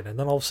was taken. And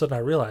then all of a sudden I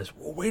realized,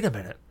 well, wait a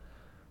minute.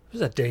 It was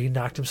that day he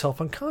knocked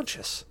himself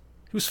unconscious.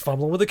 He was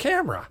fumbling with a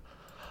camera.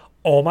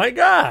 Oh my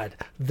God,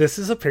 this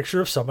is a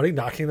picture of somebody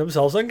knocking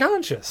themselves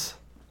unconscious.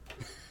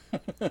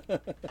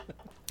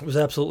 It was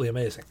absolutely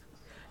amazing.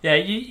 Yeah,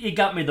 you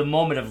got me the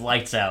moment of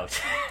lights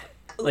out.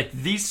 Like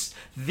the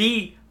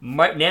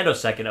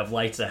nanosecond of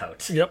lights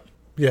out. Yep.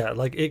 Yeah,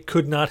 it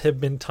could not have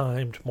been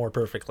timed more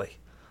perfectly.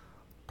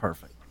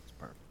 Perfect. It's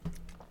perfect.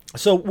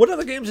 So what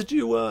other games did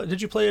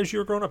you play as you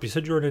were growing up? You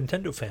said you were a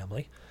Nintendo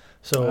family.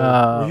 So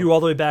were you all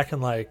the way back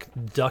in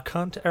Duck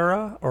Hunt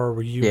era, or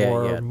were you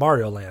more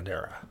Mario Land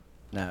era?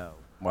 No,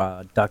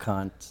 Duck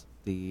Hunt,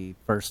 the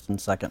first and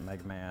second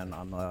Mega Man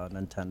on the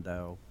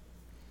Nintendo,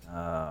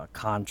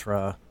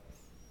 Contra.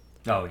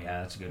 Oh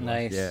yeah, that's a good one.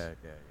 Nice. Yeah,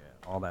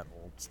 all that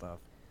old stuff.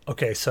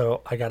 Okay,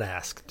 so I gotta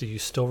ask, do you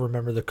still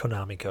remember the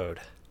Konami code?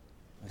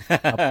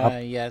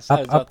 Yes. I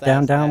was about Up, to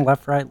down, ask down,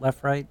 that.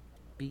 left, right,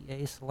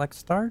 BA, select,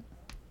 start?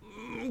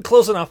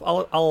 Close enough.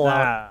 I'll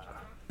allow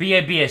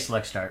it. BA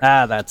select start.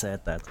 That's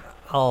it.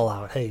 I'll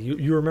allow it. Hey,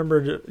 you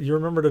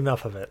remembered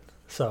enough of it,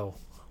 so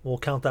we'll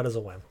count that as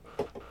a win.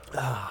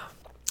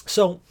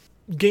 So,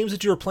 games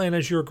that you were playing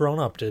as you were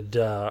growing up, did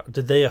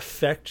they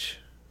affect?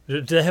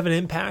 Did they have an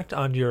impact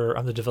on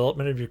the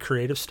development of your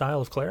creative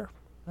style of Claire?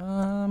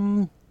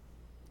 I'm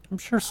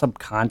sure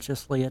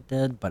subconsciously it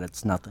did, but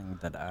it's nothing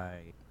that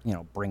I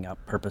bring up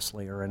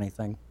purposely or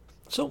anything.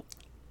 So,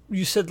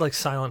 you said like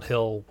Silent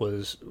Hill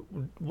was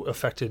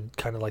affected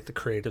kind of like the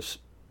creative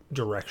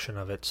direction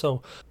of it.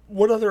 So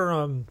what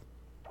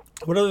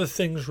other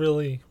things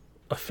really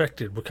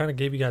affected? What kind of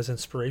gave you guys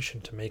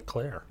inspiration to make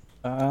Claire?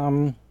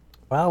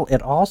 Well,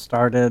 it all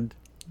started.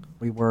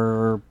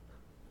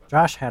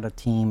 Josh had a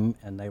team,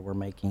 and they were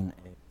making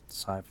a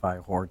sci-fi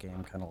horror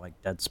game, kind of like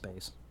Dead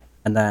Space.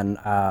 And then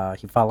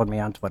he followed me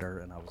on Twitter,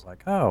 and I was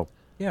like, oh,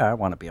 yeah, I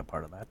want to be a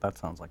part of that. That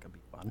sounds like it'd be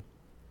fun.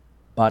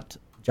 But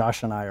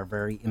Josh and I are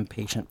very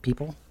impatient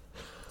people.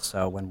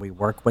 So when we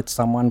work with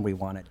someone, we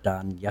want it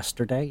done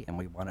yesterday, and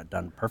we want it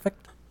done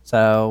perfect.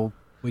 So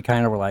we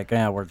kind of were like,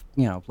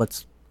 yeah,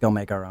 let's go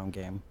make our own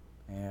game.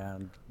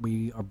 And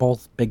we are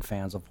both big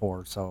fans of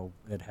horror, so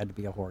it had to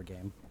be a horror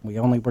game. We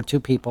only were 2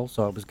 people,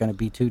 so it was going to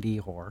be 2D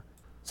horror.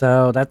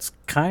 So that's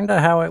kind of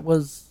how it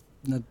was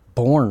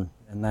born,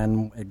 and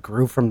then it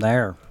grew from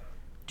there.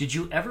 Did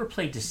you ever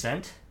play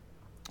Descent?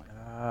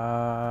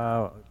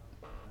 Old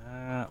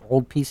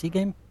PC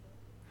game?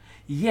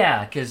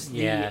 Yeah, because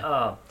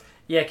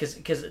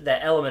because that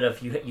element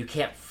of you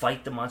can't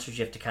fight the monsters,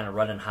 you have to kind of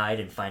run and hide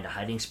and find a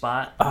hiding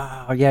spot.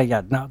 Oh,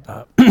 yeah. No,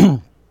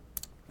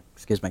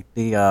 excuse me.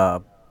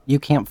 The you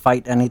can't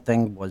fight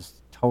anything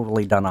was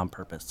totally done on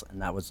purpose,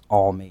 and that was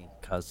all me,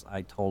 because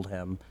I told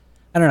him,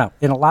 I don't know,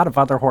 in a lot of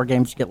other horror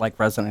games you get like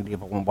Resident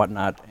Evil and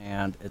whatnot,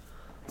 and it's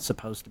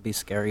supposed to be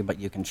scary, but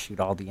you can shoot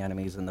all the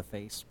enemies in the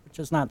face, which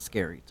is not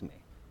scary to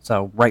me.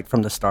 So right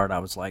from the start I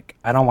was like,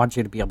 I don't want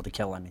you to be able to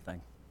kill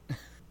anything.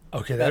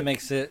 Okay, that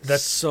makes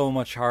that's so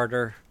much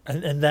harder.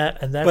 And that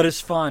but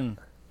it's fun.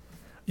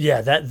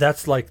 Yeah,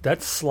 that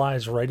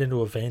slides right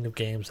into a vein of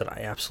games that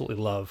I absolutely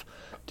love.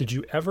 Did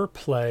you ever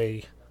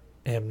play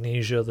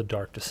Amnesia: The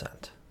Dark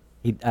Descent?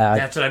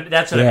 That's what I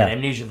meant.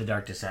 Amnesia: The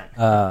Dark Descent.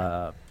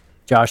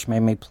 Josh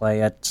made me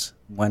play it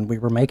when we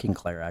were making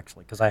Claire,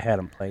 actually, because I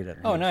hadn't played it.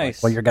 Oh, nice.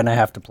 Like, well, you're going to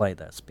have to play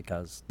this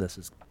because this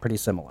is pretty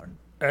similar.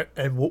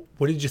 And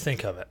what did you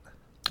think of it?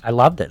 I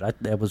loved it.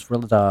 It was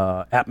really,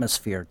 the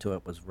atmosphere to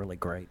it was really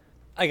great.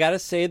 I gotta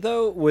say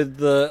though, with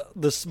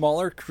the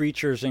smaller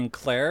creatures in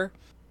Claire,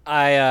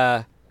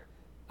 I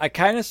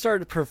kind of started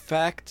to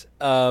perfect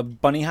a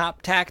bunny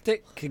hop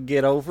tactic to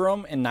get over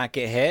them and not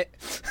get hit.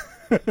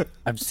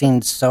 I've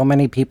seen so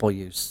many people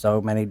use so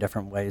many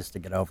different ways to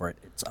get over it.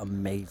 It's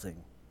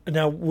amazing.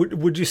 Now,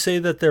 would you say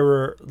that there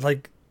were,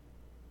 like,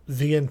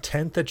 the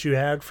intent that you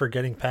had for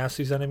getting past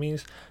these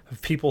enemies,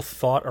 have people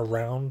thought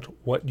around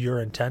what your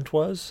intent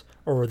was?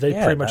 Or were they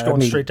pretty much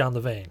going straight down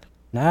the vein?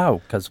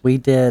 No, because we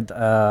did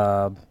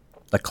the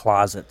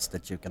closets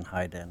that you can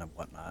hide in and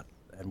whatnot.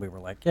 And we were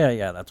like,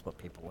 yeah, that's what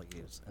people will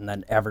use. And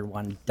then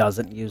everyone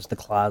doesn't use the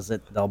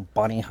closet. They'll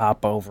bunny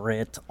hop over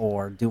it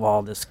or do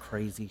all this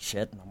crazy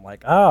shit. And I'm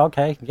like, oh,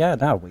 okay. Yeah,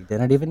 no, we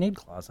didn't even need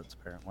closets,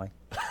 apparently.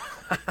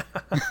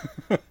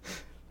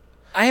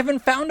 I haven't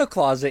found a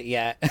closet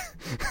yet.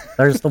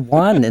 There's the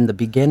one in the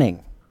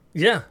beginning.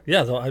 Yeah.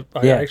 Though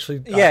I actually...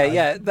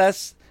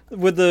 That's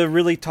with the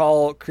really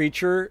tall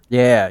creature.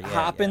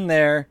 Hop in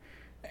there,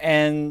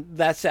 and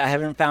that's it. I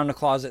haven't found a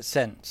closet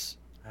since.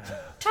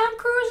 Tom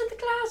Cruise in the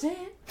closet.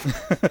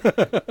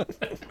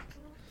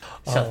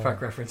 South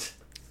Park reference.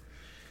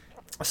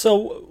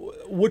 So,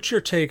 what's your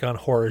take on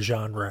horror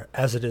genre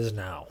as it is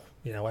now?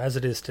 You know, as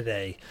it is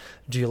today.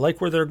 Do you like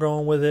where they're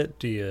going with it?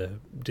 Do you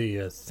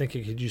think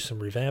it could use some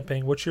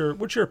revamping? What's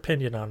your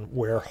opinion on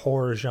where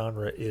horror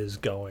genre is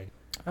going?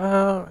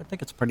 I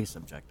think it's pretty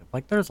subjective.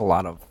 Like, there's a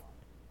lot of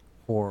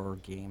horror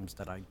games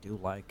that I do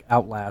like.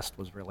 Outlast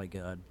was really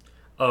good.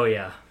 Oh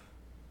yeah.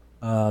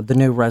 The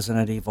new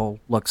Resident Evil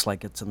looks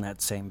like it's in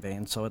that same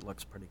vein, so it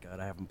looks pretty good.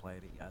 I haven't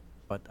played it yet,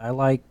 but I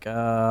like,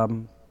 I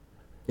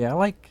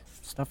like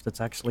stuff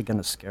that's actually going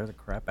to scare the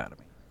crap out of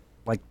me.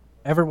 Like,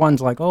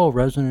 everyone's like, "Oh,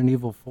 Resident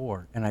Evil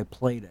 4," and I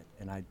played it,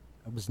 and I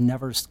was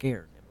never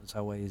scared. It was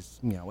always,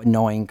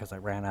 annoying because I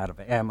ran out of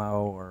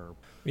ammo or.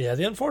 Yeah,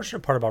 the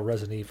unfortunate part about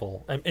Resident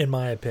Evil, in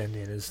my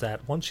opinion, is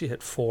that once you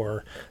hit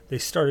 4, they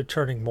started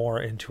turning more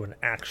into an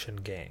action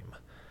game.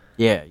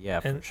 Yeah,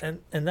 and for sure.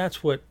 and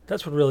that's what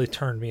really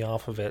turned me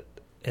off of it.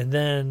 And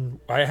then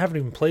I haven't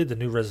even played the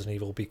new Resident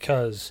Evil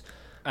because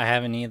I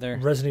haven't either.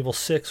 Resident Evil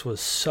 6 was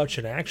such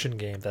an action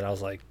game that I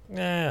was like,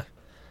 now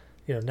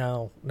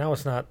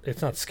it's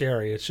not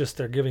scary. It's just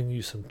they're giving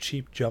you some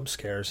cheap jump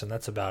scares, and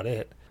that's about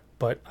it.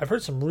 But I've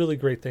heard some really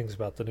great things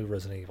about the new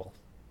Resident Evil.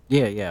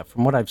 Yeah.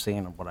 From what I've seen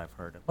and what I've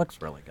heard, it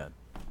looks really good.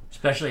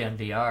 Especially on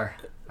VR.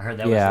 I heard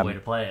that was the way to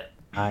play it.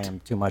 I am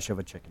too much of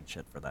a chicken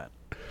shit for that.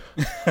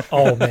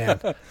 Oh, man.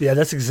 Yeah,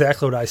 that's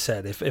exactly what I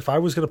said. If I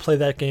was going to play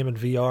that game in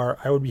VR,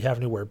 I would be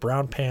having to wear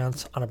brown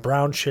pants on a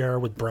brown chair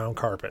with brown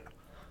carpet.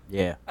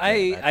 Yeah.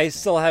 I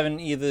still haven't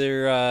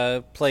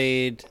either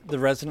played the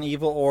Resident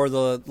Evil or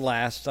the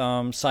last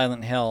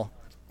Silent Hill.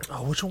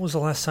 Oh, which one was the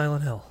last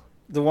Silent Hill?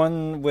 The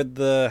one with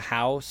the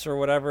house or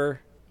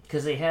whatever.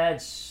 Because they had...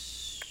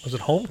 Was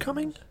it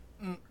Homecoming?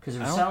 Because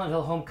there was Silent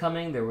Hill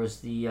Homecoming, there was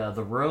the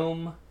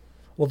Room.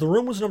 Well, The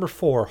Room was number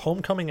 4.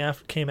 Homecoming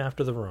came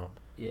after The Room.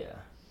 Yeah.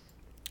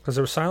 Because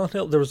there was Silent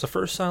Hill. There was the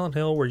first Silent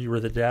Hill where you were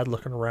the dad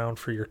looking around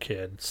for your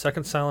kid.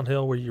 Second Silent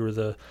Hill where you were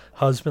the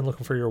husband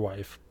looking for your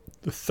wife.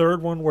 The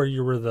third one where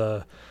you were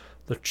the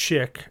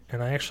chick,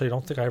 and I actually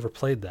don't think I ever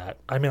played that.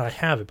 I mean, I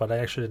have it, but I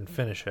actually didn't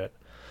finish it.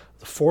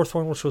 The fourth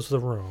one, which was the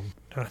room,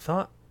 and I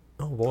thought,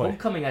 oh boy,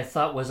 Homecoming I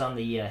thought was on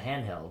the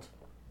handheld.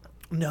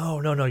 No,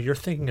 you're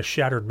thinking of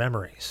Shattered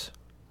Memories.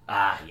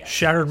 Ah, yes.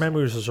 Shattered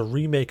Memories was a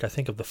remake, I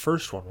think, of the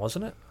first one,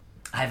 wasn't it?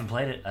 I haven't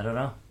played it. I don't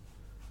know.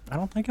 I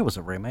don't think it was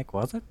a remake,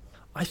 was it?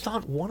 I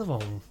thought one of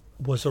them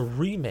was a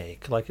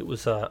remake. Like it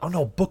was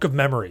Book of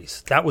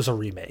Memories. That was a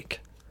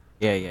remake.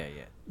 Yeah.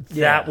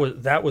 That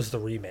was the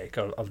remake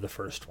of the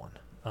first one.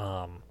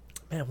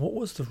 Man, what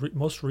was the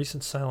most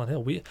recent Silent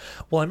Hill? I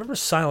remember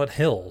Silent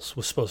Hills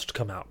was supposed to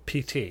come out,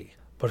 PT,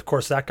 but of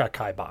course that got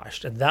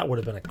kiboshed, and that would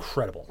have been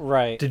incredible.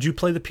 Right. Did you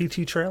play the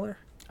PT trailer?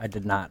 I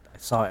did not. I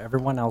saw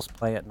everyone else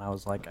play it, and I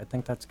was like, I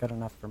think that's good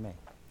enough for me.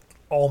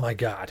 Oh my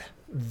god,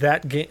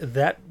 that game,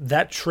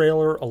 that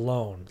trailer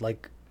alone,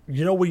 like,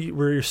 you know, where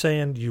you're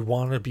saying you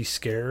want to be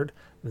scared.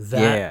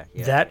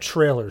 That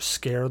trailer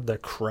scared the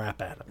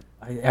crap out of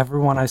me.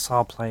 Everyone I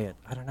saw play it,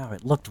 I don't know,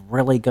 it looked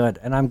really good,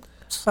 and I'm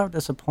so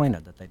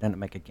disappointed that they didn't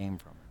make a game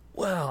from it.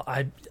 Well,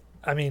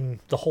 I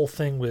mean, the whole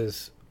thing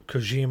with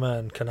Kojima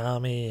and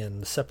Konami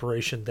and the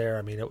separation there,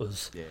 I mean,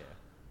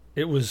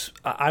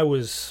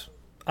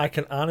 I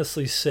can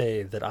honestly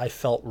say that I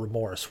felt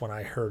remorse when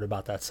I heard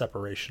about that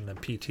separation and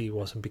PT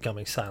wasn't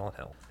becoming Silent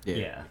Hill.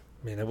 Yeah.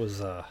 I mean, it was,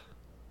 it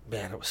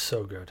was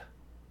so good.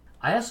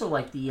 I also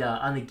like the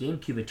on the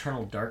GameCube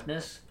Eternal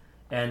Darkness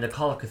and the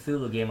Call of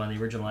Cthulhu game on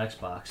the original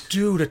Xbox.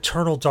 Dude,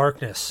 Eternal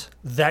Darkness.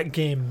 That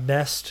game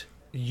messed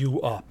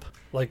you up.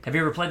 Like, have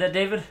you ever played that,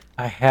 David?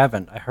 I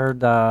haven't. I heard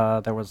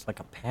there was like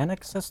a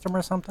panic system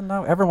or something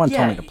though. Everyone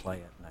told me to play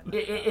it.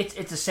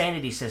 It's a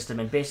sanity system,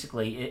 and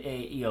basically,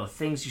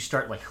 things you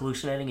start like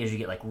hallucinating as you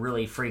get like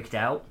really freaked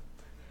out.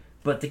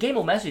 But the game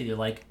will mess with you.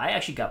 Like, I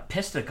actually got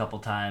pissed a couple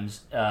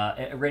times,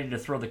 ready to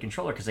throw the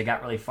controller because I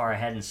got really far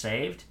ahead and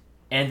saved.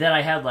 And then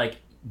I had like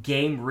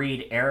game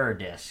read error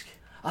disk.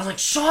 I was like,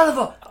 son of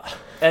a...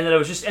 And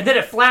then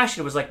it flashed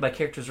and it was like my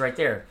character's right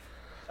there.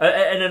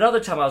 And another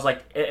time I was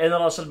like... And then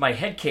all of a sudden my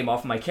head came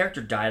off and my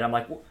character died. I'm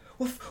like,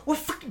 what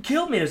fucking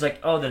killed me? And it was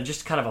like, oh, then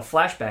just kind of a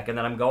flashback. And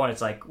then I'm going,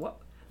 it's like, what?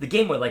 The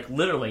game would like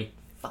literally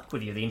fuck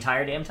with you the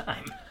entire damn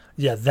time.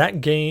 Yeah,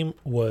 that game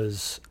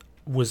was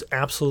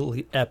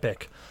absolutely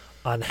epic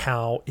on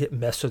how it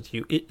messed with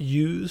you.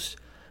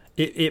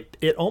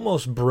 It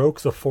almost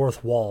broke the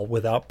fourth wall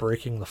without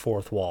breaking the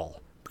fourth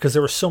wall. Because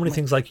there were so many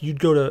things, like you'd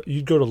go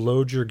to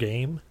load your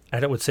game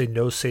and it would say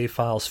no save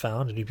files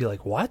found, and you'd be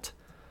like, what?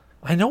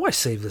 I know I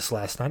saved this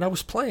last night. I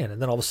was playing,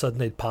 and then all of a sudden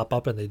they'd pop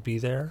up and they'd be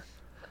there.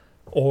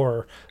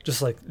 Or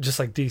just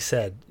like Dee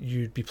said,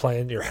 you'd be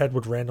playing, your head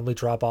would randomly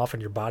drop off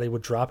and your body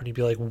would drop, and you'd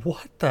be like,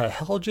 what the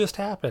hell just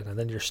happened? And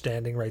then you're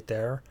standing right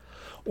there.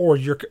 Or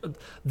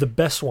the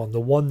best one, the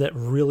one that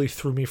really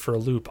threw me for a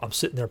loop, I'm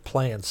sitting there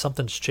playing,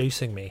 something's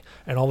chasing me,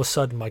 and all of a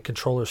sudden my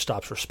controller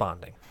stops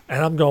responding.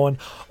 And I'm going,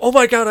 oh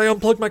my god, I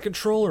unplugged my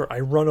controller. I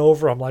run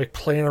over, I'm like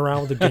playing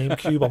around with the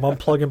GameCube, I'm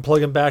unplugging,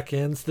 plugging back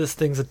in, this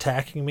thing's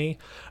attacking me,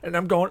 and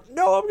I'm going,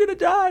 no, I'm gonna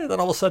die. And then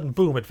all of a sudden,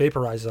 boom, it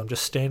vaporizes. I'm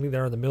just standing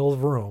there in the middle of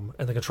the room,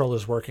 and the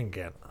controller's working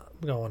again.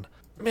 I'm going,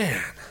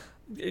 man,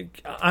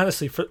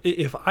 honestly,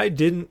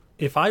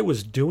 if I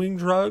was doing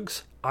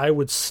drugs, I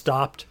would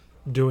stop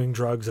doing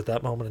drugs at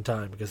that moment in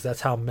time, because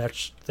that's how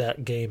much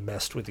that game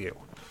messed with you.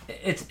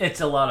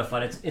 It's a lot of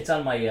fun. It's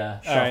on my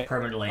shelf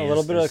permanently. A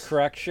little bit of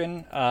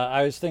correction.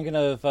 I was thinking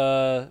of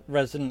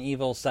Resident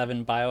Evil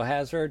 7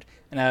 Biohazard,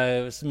 and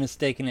I was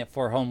mistaking it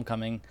for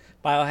Homecoming.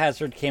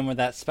 Biohazard came with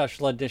that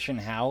special edition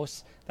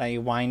house that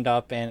you wind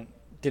up and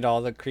did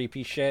all the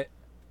creepy shit.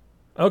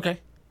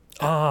 Okay.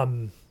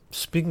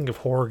 Speaking of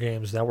horror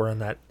games, now we're on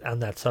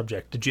that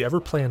subject. Did you ever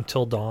play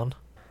Until Dawn?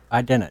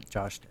 I didn't.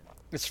 Josh did.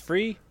 It's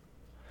free.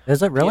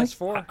 Is it really?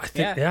 PS4. I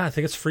think I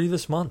think it's free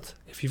this month.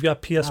 If you've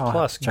got PS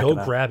Plus, go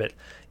grab it.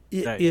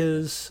 It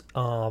is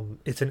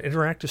it's an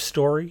interactive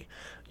story.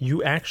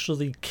 You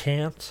actually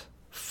can't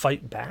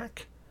fight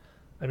back.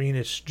 I mean,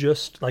 it's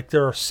just like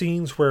there are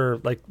scenes where,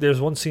 like,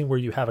 there's one scene where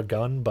you have a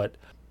gun, but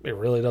it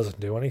really doesn't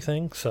do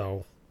anything.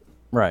 So,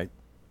 right.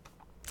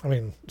 I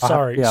mean,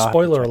 sorry,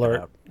 spoiler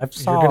alert. You're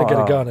going to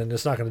get a gun and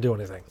it's not going to do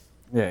anything.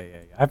 Yeah.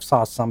 I've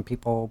saw some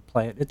people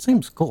play it. It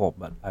seems cool,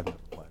 but I've never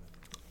played it.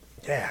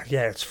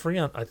 Yeah, it's free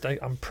on.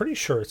 I'm pretty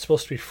sure it's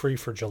supposed to be free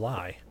for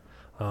July.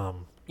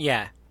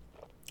 Yeah,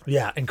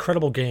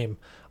 incredible game.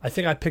 I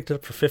think I picked it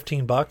up for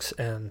 $15,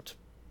 and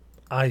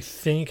I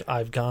think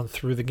I've gone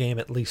through the game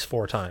at least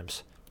 4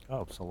 times.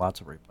 Oh, so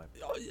lots of replay.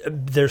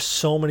 There's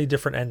so many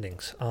different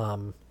endings.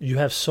 You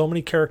have so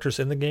many characters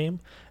in the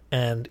game,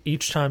 and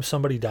each time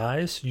somebody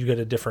dies, you get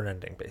a different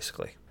ending,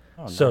 basically.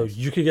 Oh, nice. So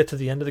you could get to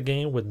the end of the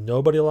game with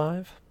nobody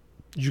alive.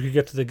 You could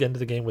get to the end of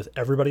the game with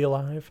everybody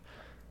alive.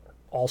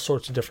 All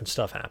sorts of different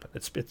stuff happen.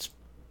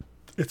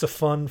 It's a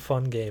fun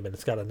game, and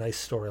it's got a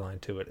nice storyline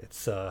to it.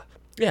 It's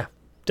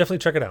definitely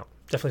check it out.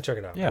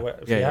 Yeah.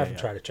 If you haven't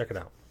tried it, check it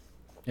out.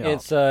 Yeah.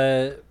 It's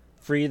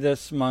Free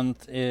this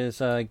month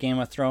is Game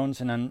of Thrones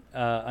and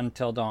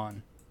Until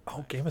Dawn.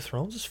 Oh, Game of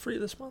Thrones is free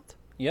this month?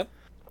 Yep.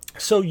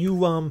 So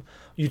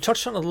you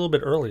touched on it a little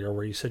bit earlier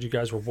where you said you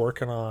guys were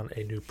working on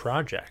a new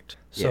project.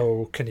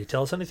 So can you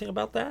tell us anything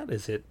about that?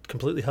 Is it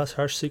completely Hush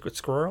Hush Secret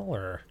Squirrel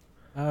or?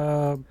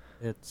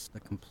 It's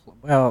the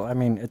well, I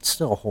mean, it's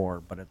still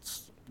horror, but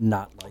it's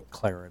not like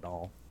Claire at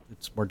all.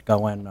 We're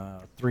going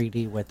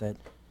 3D with it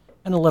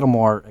and a little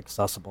more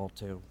accessible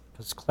too,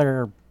 because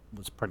Claire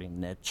was pretty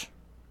niche.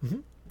 Mm-hmm.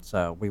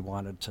 So we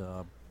wanted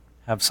to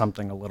have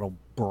something a little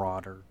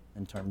broader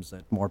in terms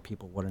that more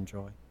people would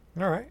enjoy.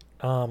 All right.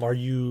 Are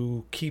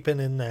you keeping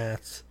in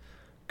that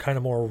kind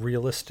of more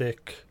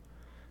realistic,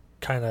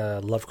 kind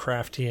of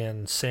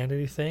Lovecraftian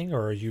sanity thing,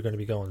 or are you going to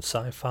be going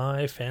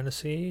sci-fi,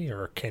 fantasy,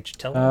 or can't you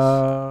tell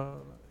us?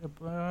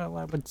 Well,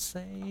 I would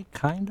say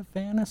kind of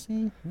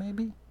fantasy,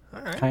 maybe.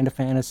 All right. Kind of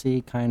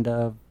fantasy, kind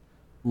of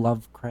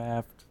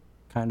Lovecraft,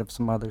 kind of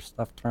some other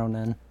stuff thrown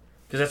in.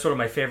 Because that's one of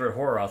my favorite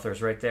horror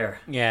authors right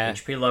there. Yeah.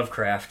 H.P.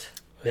 Lovecraft.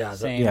 Yeah.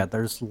 Same. Yeah,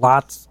 there's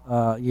lots.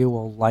 You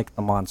will like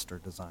the monster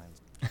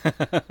designs.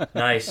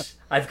 Nice.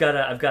 I've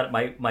got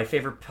my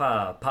favorite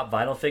pop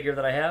vinyl figure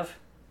that I have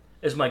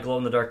is my glow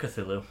in the dark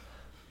Cthulhu.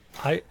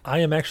 I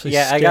am actually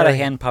Yeah, I got a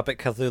hand puppet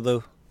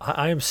Cthulhu.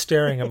 I am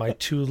staring at my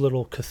two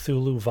little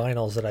Cthulhu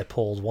vinyls that I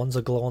pulled. One's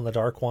a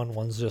glow-in-the-dark one.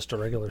 One's just a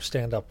regular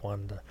stand-up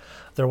one.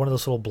 They're one of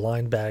those little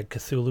blind bag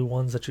Cthulhu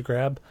ones that you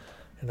grab.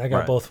 And I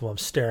got both of them. I'm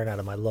staring at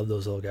them. I love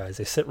those little guys.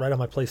 They sit right on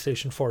my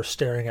PlayStation 4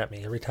 staring at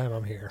me every time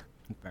I'm here.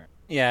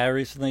 Yeah, I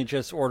recently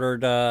just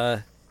ordered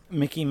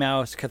Mickey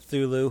Mouse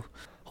Cthulhu.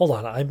 Hold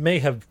on. I may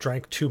have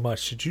drank too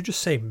much. Did you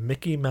just say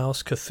Mickey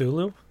Mouse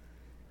Cthulhu?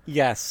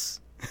 Yes.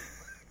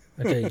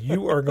 Okay,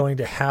 you are going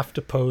to have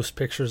to post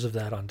pictures of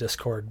that on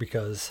Discord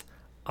because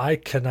I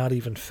cannot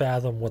even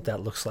fathom what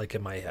that looks like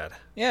in my head.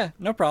 Yeah,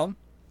 no problem.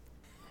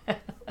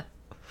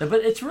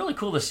 But it's really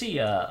cool to see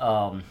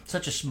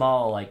such a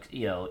small,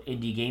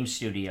 indie game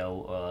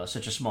studio,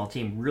 such a small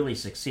team really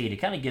succeed. It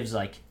kind of gives,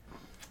 and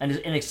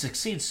it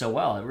succeeds so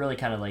well. It really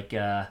kind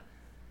of,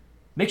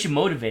 makes you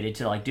motivated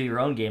to, do your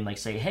own game.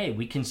 Say, hey,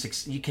 you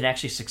can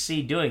actually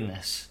succeed doing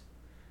this.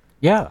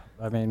 Yeah,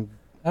 I mean,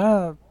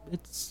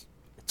 it's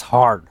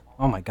hard.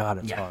 Oh my God,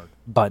 it's hard.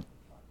 But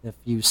if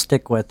you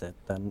stick with it,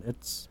 then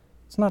it's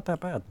not that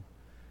bad.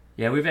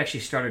 Yeah, we've actually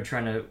started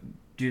trying to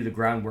do the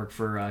groundwork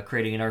for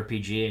creating an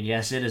RPG, and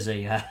yes, it is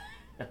a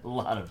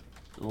lot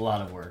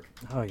of work.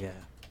 Oh yeah,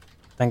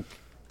 I think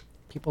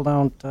people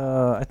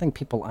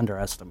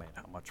underestimate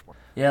how much work.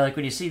 Yeah, like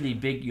when you see the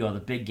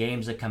big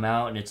games that come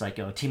out, and it's like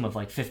a team of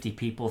 50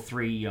 people,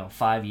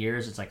 5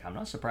 years. It's like I'm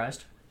not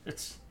surprised.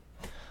 It's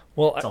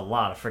a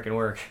lot of freaking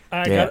work.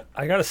 I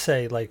gotta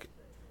say,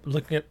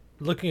 looking at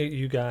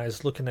you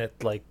guys, looking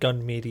at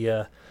Gun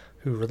Media,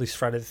 who released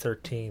Friday the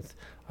 13th.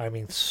 I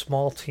mean,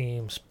 small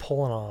teams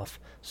pulling off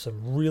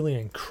some really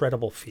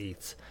incredible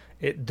feats.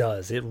 It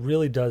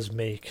really does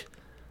make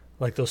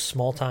those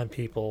small time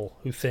people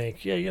who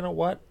think, yeah, you know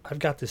what, I've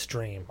got this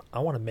dream, I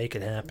want to make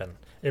it happen.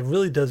 It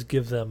really does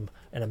give them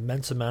an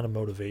immense amount of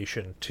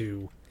motivation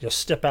to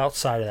step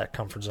outside of that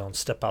comfort zone,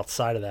 step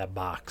outside of that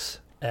box,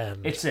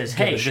 and it says,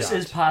 hey, this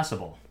is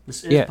possible.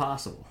 This is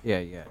possible.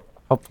 Yeah.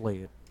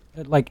 Hopefully,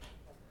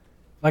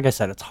 like I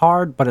said, it's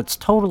hard, but it's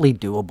totally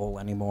doable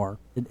anymore.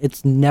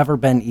 It's never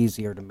been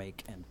easier to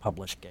make and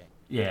publish games.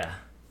 Yeah.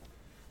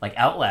 Like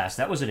Outlast,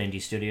 that was an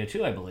indie studio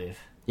too, I believe.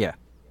 Yeah.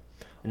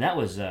 And that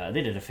was, they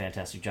did a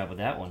fantastic job with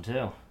that one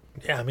too.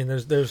 Yeah, I mean,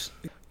 there's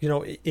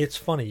it's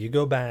funny. You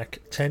go back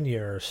 10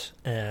 years,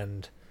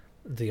 and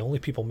the only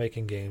people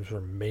making games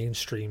were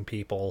mainstream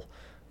people,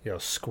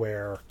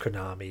 Square,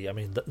 Konami. I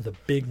mean, the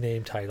big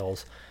name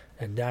titles.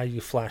 And now you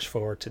flash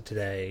forward to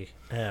today,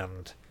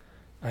 and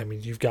I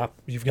mean, you've got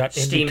indie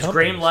Steam's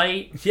companies.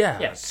 Greenlight.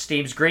 Yeah,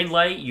 Steam's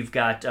Greenlight. You've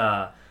got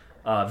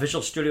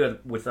Visual Studio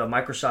with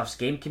Microsoft's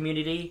game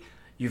community.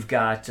 You've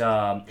got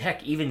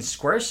even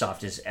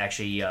SquareSoft is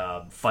actually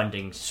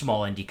funding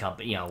small indie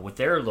company, with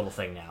their little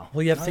thing now.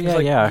 Well, you have things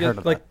I heard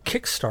of that.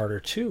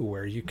 Kickstarter too,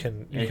 where you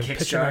can pitch an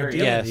Kickstarter,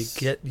 idea and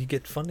yes. you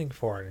get funding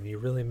for it, and you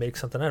really make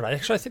something out of it.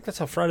 Actually, I think that's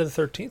how Friday the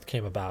 13th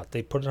came about.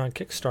 They put it on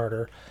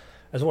Kickstarter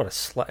as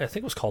I think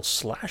it was called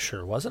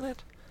Slasher, wasn't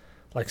it?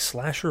 Like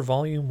Slasher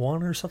Volume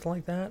 1 or something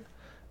like that.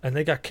 And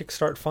they got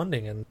Kickstart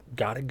funding and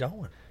got it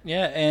going.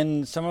 Yeah,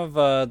 and some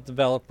of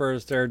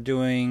developers, they're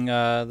doing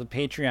the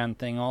Patreon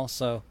thing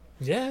also.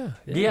 Yeah.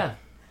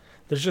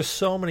 There's just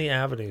so many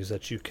avenues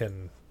that you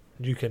can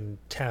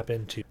tap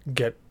into,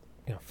 get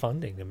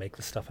funding to make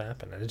this stuff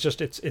happen. And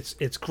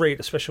it's great,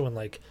 especially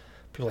when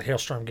people like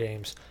Hailstorm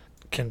Games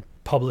can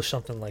publish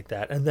something like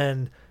that, and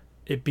then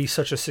it be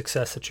such a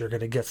success that you're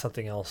going to get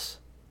something else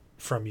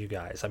from you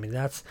guys. I mean,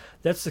 that's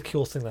the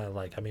cool thing that I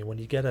like. I mean, when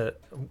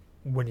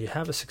you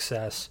have a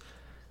success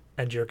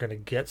and you're going to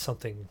get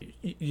something,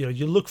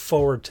 you look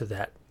forward to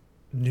that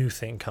new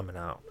thing coming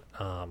out.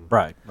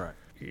 Right.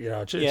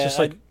 It's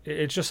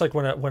just like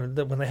when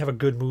they have a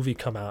good movie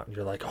come out and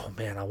you're like, oh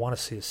man, I want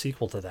to see a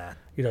sequel to that.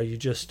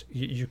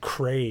 You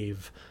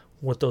crave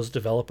what those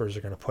developers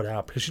are going to put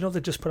out because they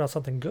just put out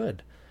something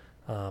good.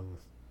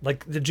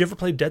 Like, did you ever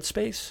play Dead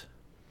Space?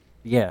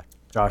 Yeah,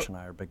 Josh and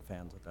I are big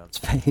fans of Dead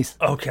Space.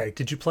 Okay,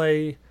 did you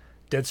play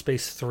Dead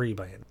Space 3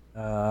 by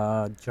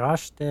any?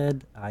 Josh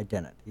did. I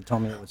didn't. He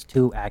told me it was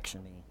too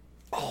actiony.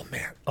 Oh,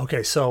 man.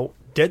 Okay, so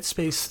Dead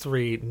Space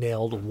 3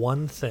 nailed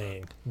one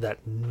thing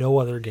that no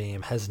other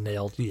game has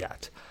nailed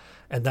yet,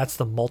 and that's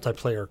the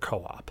multiplayer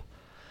co-op.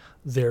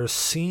 There's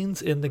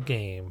scenes in the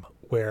game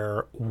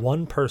where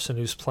one person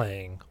who's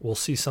playing will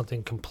see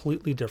something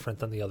completely different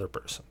than the other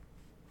person.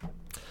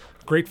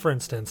 Great, for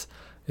instance,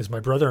 is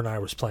my brother and I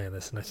was playing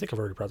this, and I think I've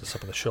already brought this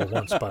up on the show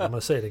once, but I'm going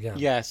to say it again.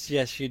 Yes,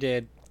 you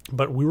did.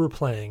 But we were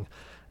playing,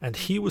 and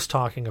he was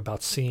talking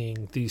about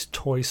seeing these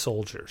toy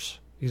soldiers,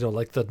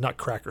 like the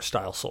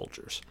Nutcracker-style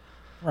soldiers.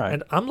 Right.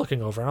 And I'm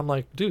looking over, and I'm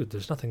like, dude,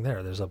 there's nothing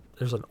there. There's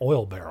an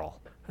oil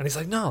barrel. And he's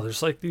like, no,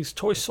 there's like these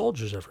toy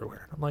soldiers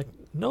everywhere. And I'm like,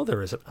 no,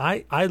 there isn't.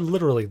 I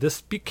literally,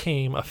 this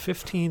became a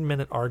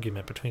 15-minute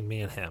argument between me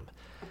and him.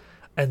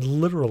 And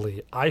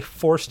literally, I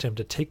forced him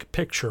to take a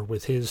picture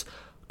with his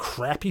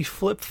crappy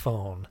flip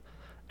phone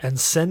and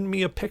send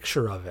me a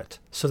picture of it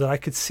so that I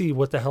could see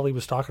what the hell he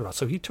was talking about.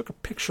 So he took a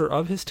picture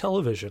of his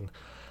television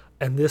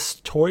and this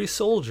toy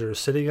soldier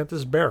sitting at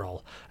this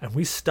barrel, and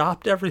we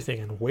stopped everything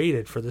and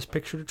waited for this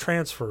picture to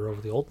transfer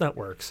over the old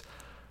networks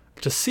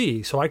to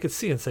see, so I could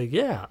see and say,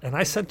 yeah. And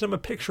I sent him a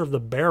picture of the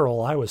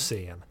barrel I was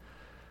seeing.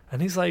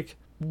 And he's like,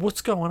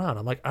 what's going on?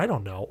 I'm like, I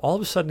don't know. All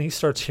of a sudden he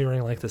starts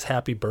hearing like this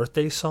happy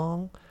birthday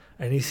song,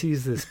 and he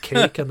sees this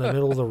cake in the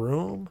middle of the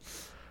room.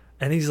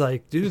 And he's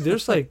like, dude,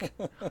 there's like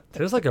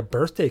a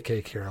birthday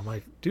cake here. I'm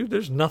like, dude,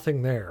 there's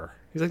nothing there.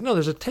 He's like, no,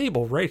 there's a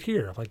table right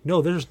here. I'm like,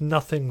 no, there's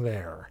nothing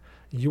there.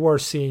 You are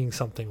seeing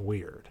something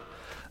weird.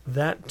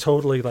 That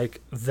totally,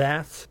 like,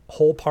 that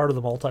whole part of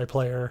the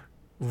multiplayer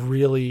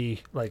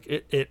really, like,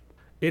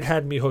 it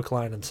had me hook,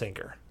 line, and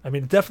sinker. I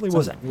mean, it definitely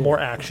was more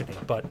actiony,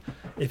 but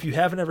if you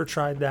haven't ever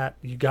tried that,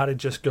 you got to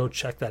just go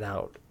check that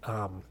out.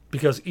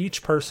 Because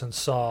each person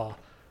saw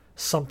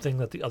something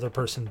that the other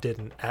person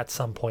didn't at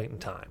some point in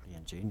time.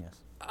 Being genius.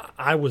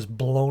 I was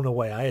blown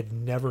away. I had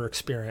never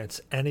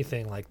experienced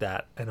anything like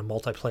that in a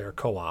multiplayer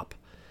co-op.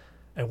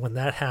 And when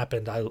that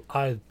happened,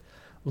 I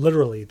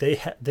literally,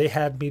 they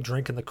had me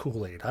drinking the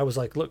Kool-Aid. I was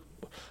like, look,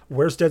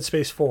 where's Dead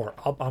Space 4?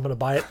 I'm going to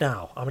buy it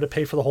now. I'm going to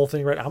pay for the whole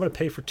thing right now. I'm going to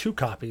pay for 2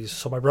 copies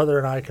so my brother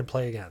and I can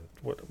play again.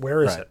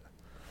 Where is it?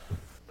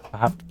 I'll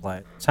have to play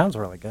it. Sounds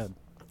really good.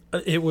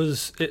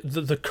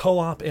 The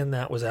co-op in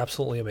that was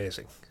absolutely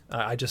amazing.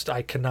 I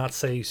cannot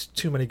say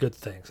too many good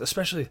things.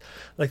 Especially,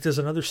 like, there's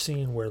another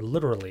scene where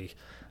literally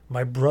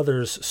my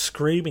brother's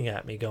screaming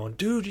at me going,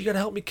 dude, you got to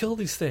help me kill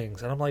these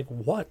things. And I'm like,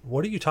 what?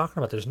 What are you talking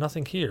about? There's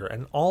nothing here.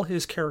 And all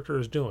his character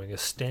is doing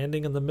is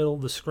standing in the middle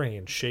of the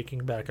screen,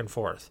 shaking back and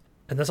forth.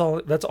 And that's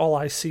all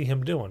I see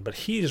him doing. But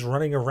he's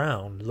running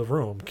around the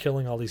room,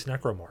 killing all these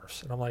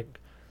necromorphs. And I'm like,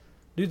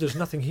 dude, there's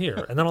nothing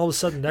here. And then all of a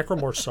sudden,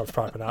 necromorph starts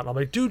popping out. And I'm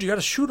like, dude, you got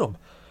to shoot him.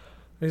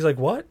 And he's like,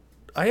 what?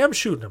 I am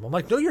shooting him. I'm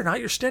like, no, you're not.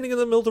 You're standing in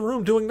the middle of the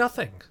room doing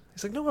nothing.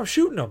 He's like, no, I'm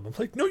shooting him. I'm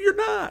like, no, you're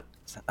not.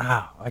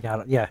 Oh, I got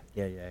it. Yeah.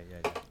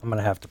 I'm going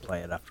to have to play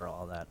it after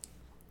all that.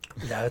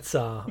 Yeah,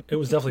 it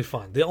was definitely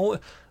fun. The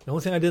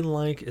only thing I didn't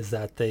like is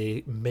that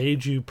they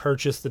made you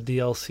purchase the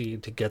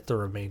DLC to get the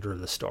remainder of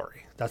the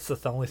story. That's the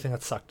only thing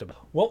that sucked about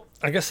it. Well,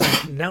 I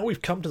guess now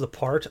we've come to the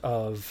part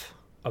of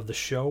the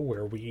show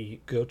where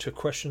we go to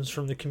questions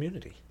from the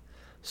community.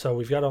 So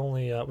we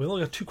only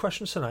got 2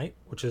 questions tonight,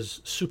 which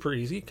is super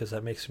easy because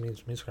that means we're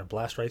going to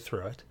blast right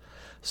through it.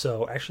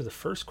 So actually, the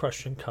first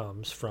question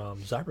comes from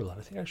Zyberlot.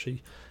 I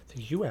think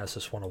you asked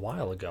this one a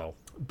while ago.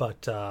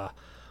 But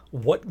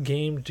what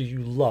game do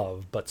you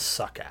love but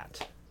suck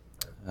at?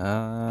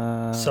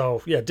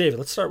 So yeah, David,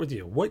 let's start with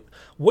you.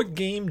 What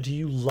game do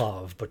you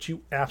love but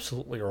you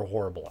absolutely are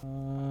horrible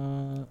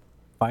at?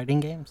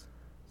 Fighting games.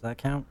 Does that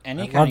count?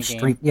 Any kind of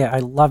game. Yeah, I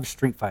love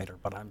Street Fighter,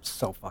 but I'm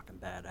so fucking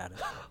bad at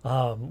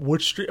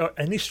it.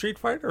 Any Street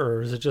Fighter,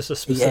 or is it just a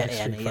specific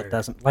Street Fighter? It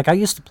doesn't. Like, I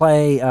used to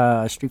play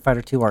Street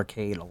Fighter 2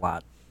 arcade a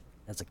lot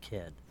as a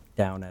kid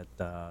down at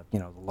the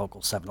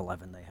local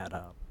 7-Eleven. They had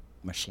a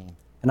machine,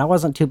 and I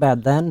wasn't too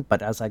bad then.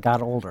 But as I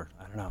got older,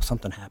 I don't know,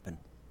 something happened.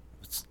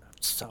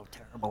 I'm so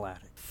terrible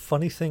at it.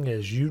 Funny thing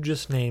is, you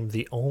just named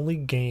the only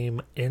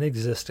game in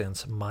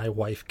existence my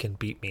wife can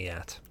beat me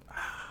at.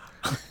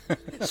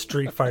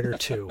 Street Fighter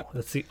 2.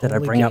 That's the Did only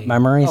I bring up game.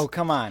 memories? Oh,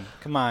 come on.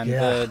 Yeah.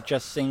 The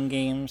Just Sing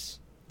games.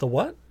 The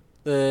what?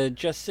 The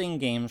Just Sing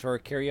games or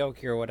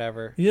karaoke or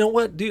whatever. You know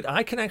what, dude?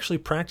 I can actually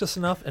practice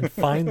enough and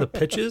find the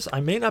pitches. I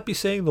may not be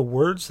saying the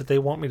words that they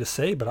want me to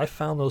say, but I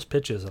found those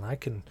pitches and I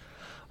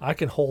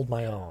can hold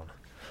my own.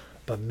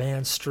 But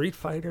man, Street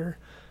Fighter,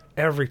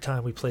 every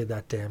time we played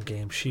that damn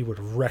game, she would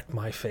wreck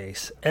my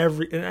face.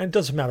 And it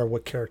doesn't matter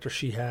what character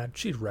she had,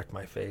 she'd wreck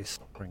my face.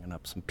 Bringing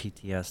up some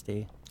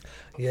PTSD.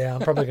 Yeah,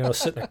 I'm probably going to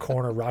sit in a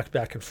corner, rock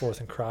back and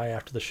forth, and cry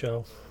after the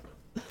show.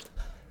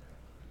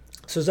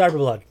 So,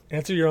 Zyberblood,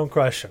 answer your own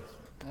question.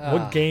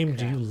 What game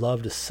do you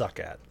love to suck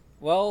at?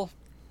 Well,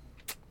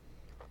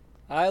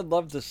 I'd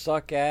love to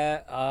suck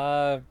at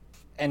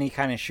any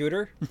kind of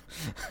shooter.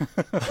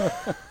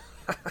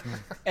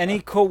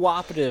 Any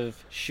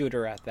cooperative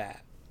shooter at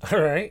that. All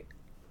right.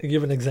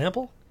 Give an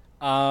example.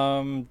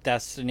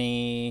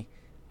 Destiny,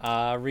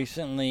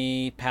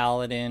 recently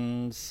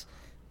Paladins,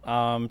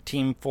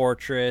 Team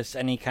Fortress,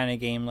 any kind of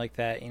game like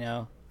that, you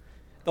know.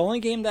 The only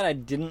game that I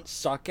didn't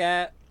suck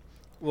at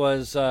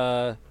was,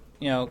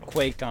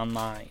 Quake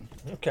Online.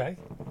 Okay.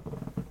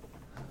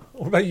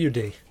 What about you,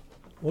 D?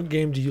 What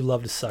game do you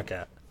love to suck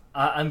at?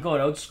 I'm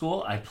going old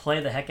school. I play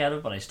the heck out of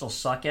it, but I still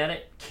suck at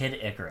it. Kid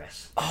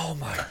Icarus. Oh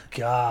my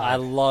god. I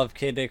love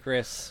Kid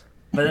Icarus.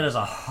 But that is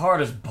as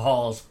hard as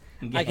balls.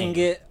 I can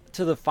get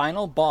to the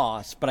final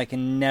boss, but I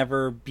can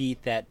never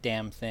beat that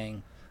damn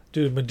thing.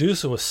 Dude,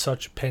 Medusa was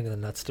such a pain in the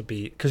nuts to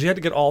beat, because you had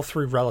to get all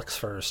 3 relics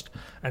first,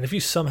 and if you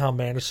somehow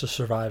managed to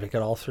survive and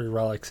get all 3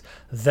 relics,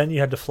 then you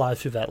had to fly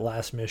through that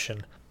last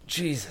mission.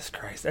 Jesus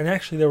Christ. And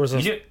actually there was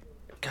a...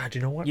 God, you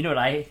know what? You know what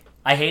I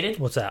hated?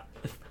 What's that?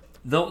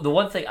 The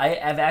one thing,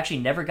 I've actually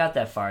never got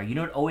that far. You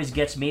know what always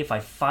gets me? If I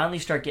finally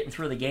start getting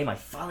through the game, I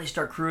finally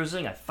start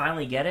cruising, I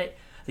finally get it,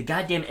 the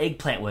goddamn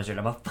eggplant wizard.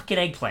 I'm a fucking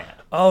eggplant.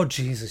 Oh,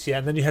 Jesus, yeah,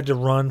 and then you had to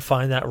run,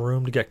 find that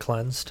room to get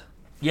cleansed.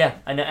 Yeah,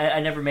 I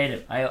never made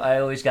it. I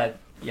always got,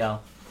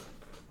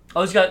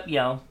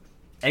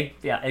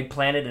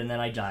 eggplanted, and then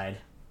I died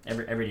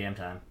every damn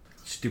time.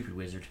 Stupid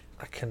wizard.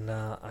 I can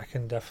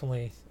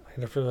definitely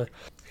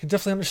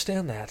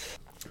understand that.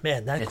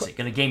 Man, It's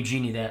gonna game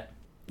G.N.A that.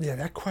 Yeah,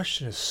 that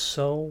question is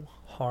so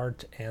hard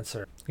to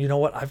answer. You know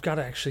what? I've got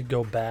to actually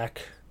go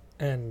back,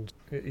 and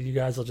you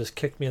guys will just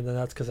kick me in the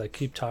nuts because I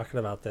keep talking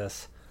about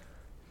this.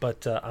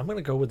 But I'm going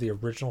to go with the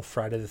original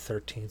Friday the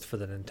 13th for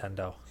the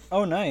Nintendo.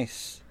 Oh,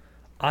 nice.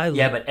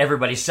 But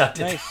everybody sucked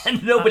at Nice.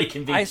 that. Nobody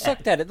can beat that. I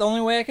sucked at it. The only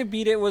way I could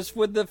beat it was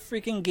with the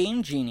freaking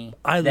Game Genie.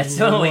 That's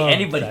the only way loved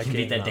anybody that can beat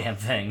game, that though. damn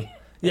thing.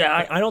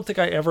 Yeah, I don't think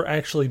I ever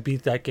actually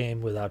beat that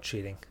game without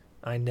cheating.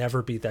 I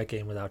never beat that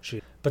game without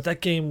cheating. But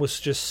that game was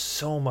just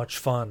so much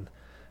fun.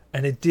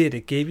 And it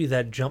gave you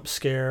that jump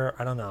scare.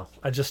 I don't know.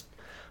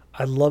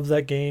 I love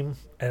that game,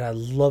 and I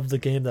love the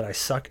game that I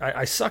sucked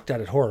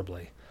at it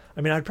horribly.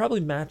 I mean, I'd probably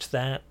match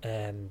that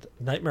and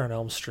Nightmare on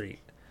Elm Street,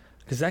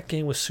 because that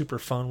game was super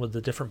fun with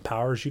the different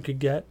powers you could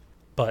get,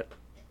 but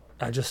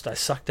I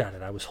sucked at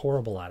it. I was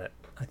horrible at it.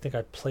 I think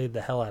I played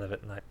the hell out of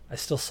it, and I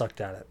still sucked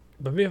at it.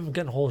 But maybe I'm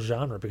getting a whole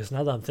genre, because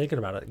now that I'm thinking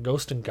about it,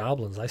 Ghost and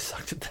Goblins, I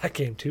sucked at that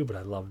game too, but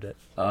I loved it.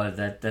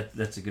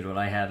 That's a good one.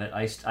 I have it.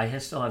 I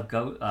still have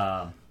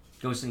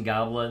Ghosts and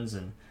Goblins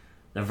and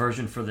the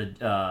version for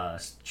the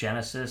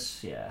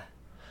Genesis. Yeah.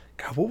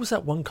 God, what was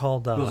that one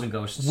called? Ghouls and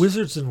Ghosts.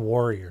 Wizards and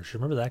Warriors. You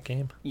remember that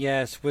game?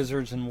 Yes,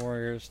 Wizards and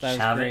Warriors. That was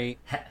Have great.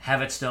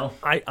 Have it still.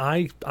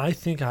 I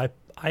think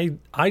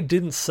I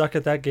didn't suck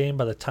at that game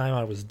by the time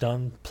I was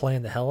done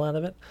playing the hell out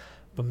of it.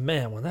 But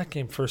man, when that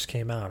game first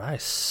came out, I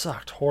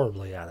sucked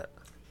horribly at it.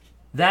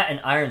 That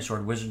and Iron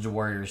Sword, Wizards and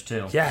Warriors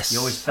too. Yes. You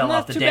always fell I'm not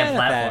off the too damn bad at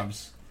that.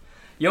 platforms.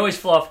 You always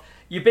fall off.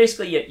 You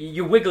basically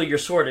you wiggle your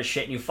sword as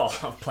shit and you fall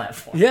off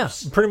platforms. Yeah,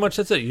 pretty much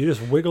that's it. You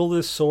just wiggle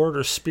this sword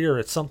or spear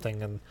at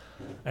something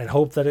and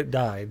hope that it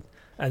died.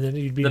 And then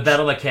The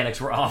battle mechanics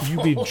were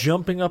awful. You'd be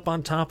jumping up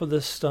on top of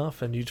this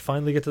stuff, and you'd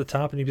finally get to the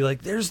top, and you'd be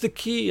like, there's the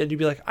key. And you'd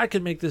be like, I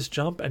can make this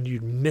jump, and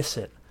you'd miss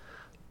it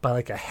by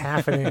like a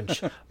half an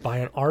inch. By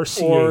an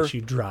RCH,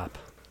 you drop.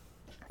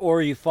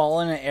 Or you fall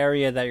in an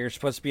area that you're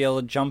supposed to be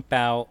able to jump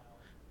out,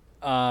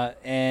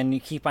 and you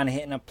keep on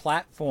hitting a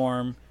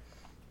platform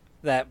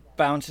that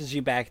bounces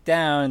you back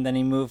down, and then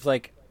you move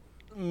like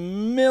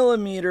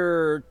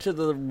millimeter to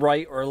the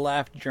right or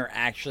left, and you're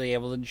actually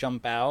able to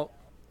jump out.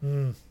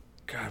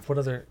 God, what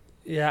other?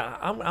 Yeah,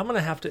 I'm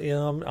gonna have to.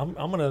 I'm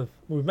gonna.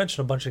 We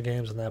mentioned a bunch of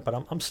games on that, but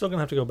I'm still gonna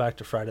have to go back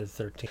to Friday the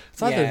 13th.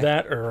 It's either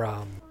that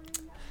or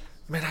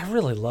man, I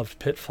really loved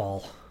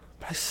Pitfall.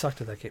 But I sucked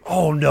at that game.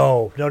 Oh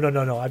no!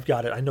 I've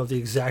got it. I know the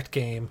exact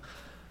game.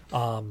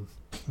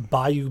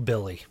 Bayou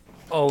Billy.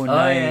 Oh,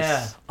 nice.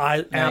 Yeah.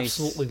 I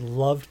absolutely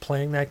loved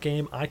playing that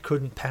game. I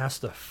couldn't pass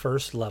the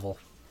first level.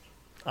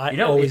 I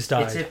always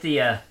died. It's at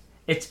the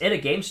it's in a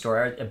game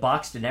store,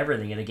 boxed and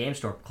everything, at a game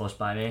store close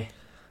by me.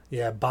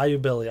 Yeah, Bayou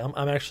Billy.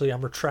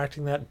 I'm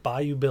retracting that.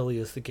 Bayou Billy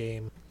is the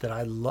game that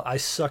I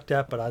sucked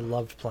at, but I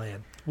loved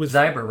playing. With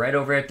Zyber, right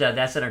over at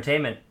That's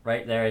Entertainment,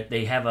 right there.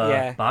 They have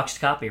a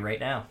boxed copy right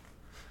now.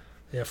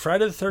 Yeah,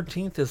 Friday the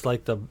 13th is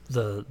like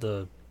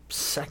the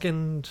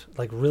second,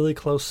 like really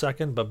close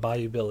second, but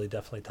Bayou Billy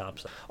definitely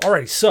tops it.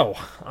 Alrighty, so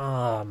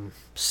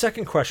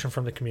second question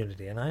from the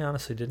community, and I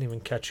honestly didn't even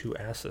catch who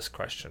asked this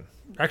question.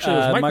 Actually,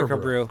 it was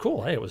Microbrew.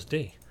 Cool. Hey, it was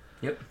D.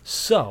 Yep.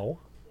 So,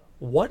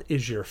 what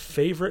is your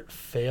favorite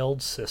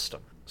failed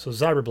system? So,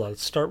 Zyberblood,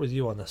 let's start with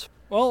you on this.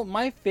 Well,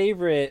 my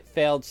favorite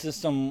failed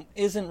system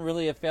isn't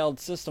really a failed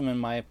system in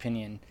my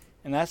opinion,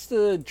 and that's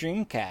the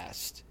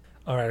Dreamcast.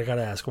 All right, I got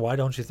to ask, why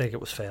don't you think it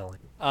was failing?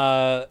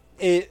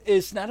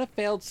 It's not a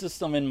failed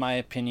system in my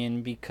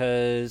opinion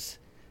because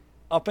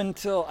up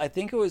until I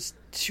think it was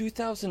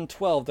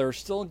 2012, there were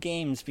still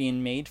games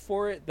being made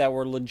for it that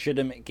were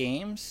legitimate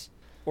games.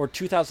 Or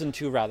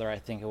 2002, rather, I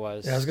think it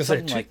was. Yeah, I was going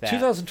to say, like that.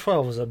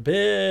 2012 was a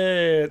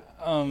bit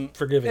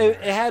forgiving. It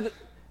had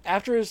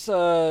after its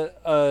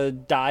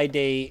die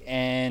date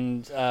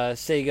and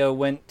Sega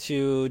went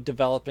to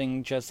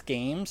developing just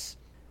games,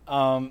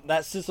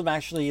 that system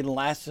actually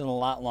lasted a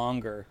lot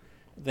longer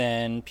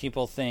than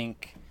people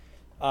think,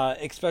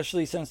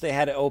 especially since they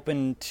had it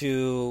open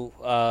to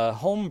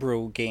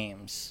homebrew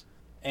games.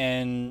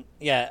 And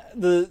yeah,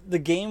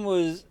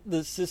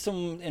 the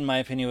system, in my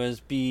opinion, was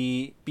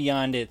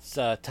beyond its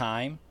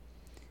time.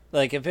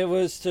 Like, if it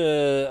was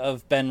to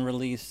have been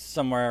released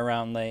somewhere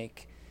around,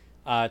 like,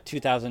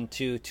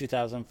 2002,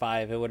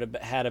 2005, it would have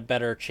had a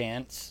better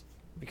chance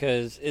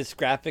because its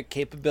graphic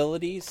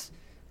capabilities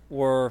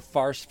were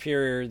far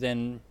superior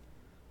than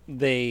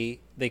they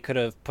could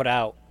have put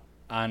out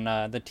on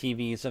the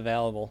TVs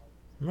available.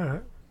 All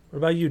right. What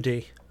about you,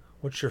 D?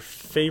 What's your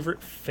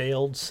favorite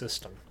failed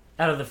system?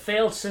 Out of the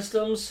failed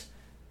systems,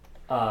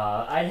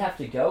 I'd have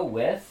to go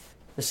with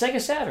the Sega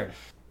Saturn.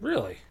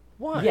 Really?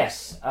 Why?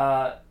 Yes.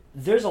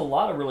 There's a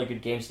lot of really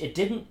good games. It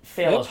didn't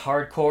fail as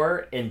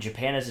hardcore in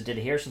Japan as it did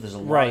here, so there's a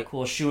lot of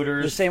cool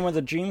shooters. The same with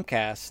the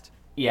Dreamcast.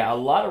 Yeah, a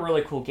lot of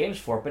really cool games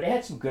for it, but it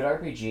had some good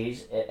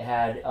RPGs. It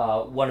had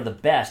one of the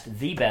best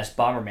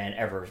Bomberman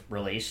ever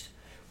released,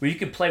 where you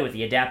could play with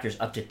the adapters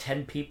up to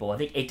 10 people, I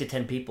think 8 to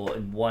 10 people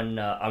in one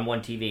on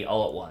one TV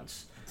all at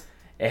once.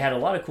 It had a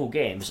lot of cool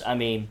games. I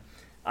mean,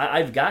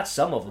 I've got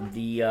some of them.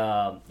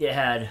 It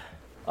had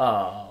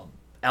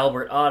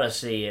Albert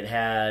Odyssey. It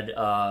had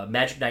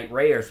Magic Knight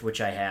Rayearth, which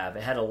I have.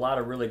 It had a lot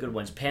of really good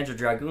ones. Panzer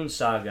Dragoon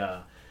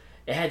Saga.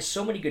 It had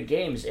so many good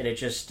games, and it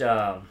just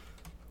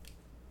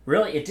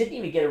really, it didn't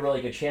even get a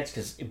really good chance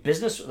because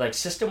business, like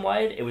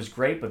system-wide, it was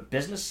great, but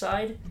business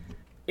side,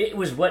 it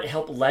was what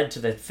led to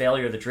the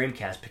failure of the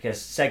Dreamcast because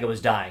Sega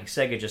was dying.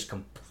 Sega just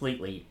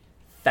completely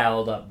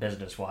fouled up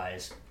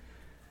business-wise.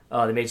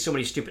 They made so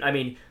many stupid... I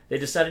mean, they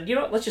decided, you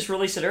know what, let's just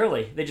release it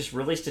early. They just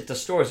released it to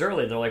stores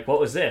early. They're like,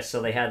 what was this?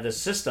 So they had this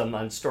system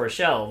on store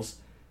shelves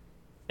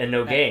and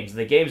no games.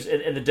 The games...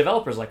 And the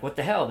developers like, what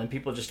the hell? Then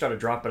people just started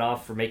dropping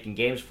off for making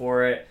games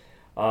for it.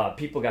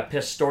 People got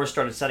pissed. Stores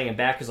started setting them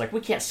back because, like, we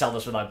can't sell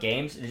this without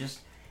games.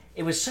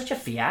 It was such a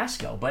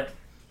fiasco. But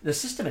the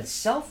system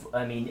itself,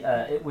 I mean,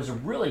 it was a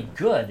really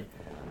good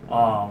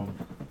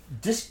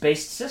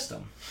disc-based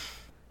system.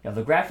 You know,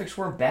 the graphics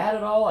weren't bad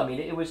at all. I mean,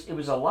 it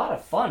was a lot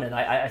of fun, and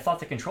I thought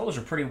the controllers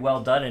were pretty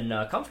well done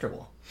and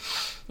comfortable.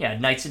 Yeah,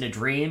 Nights into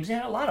Dreams,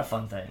 yeah, a lot of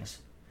fun things.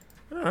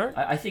 All right.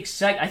 I think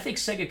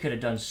Sega could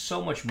have done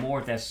so much more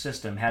with that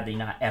system had they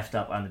not effed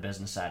up on the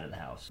business side of the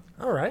house.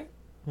 All right.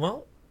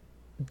 Well,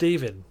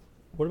 David,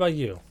 what about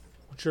you?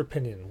 What's your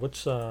opinion?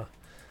 What's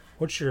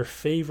your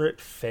favorite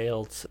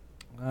failed system?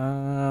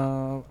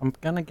 I'm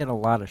gonna get a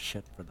lot of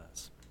shit for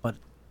this, but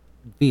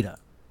Vita.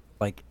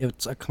 Like,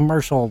 it's a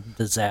commercial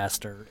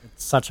disaster.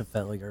 It's such a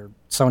failure.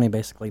 Sony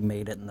basically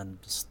made it and then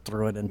just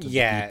threw it into the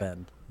deep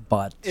end.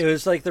 But it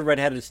was like the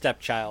redheaded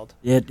stepchild.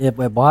 It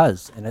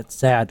was, and it's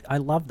sad. I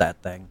love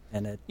that thing.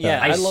 And it. Yeah,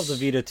 I love the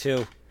Vita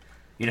too.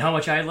 You know how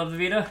much I love the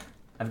Vita?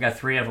 I've got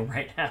 3 of them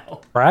right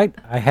now. Right?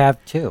 I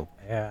have 2.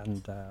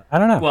 And I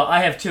don't know. Well, I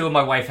have 2 and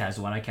my wife has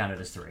 1. I count it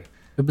as 3.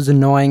 It was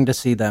annoying to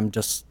see them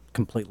just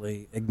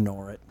completely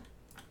ignore it.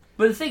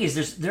 But the thing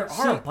is, there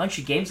are a bunch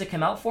of games that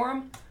come out for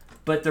them,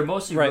 but they're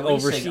mostly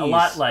releasing overseas. A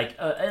lot, like,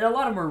 and a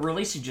lot of them are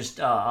releasing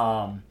just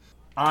on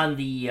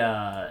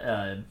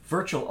the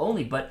virtual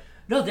only. But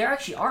no, there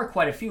actually are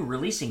quite a few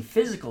releasing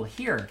physical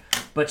here,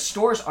 but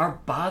stores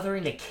aren't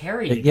bothering to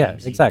carry the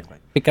games. Yeah, exactly.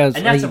 Because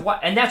and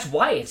that's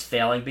why it's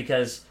failing,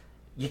 because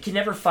you can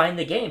never find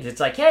the games. It's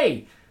like,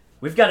 hey,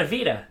 we've got a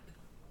Vita.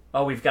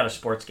 Oh, we've got a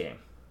sports game.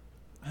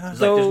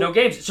 It's like there's no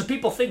games, so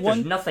people think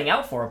there's nothing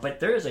out for it, but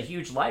there is a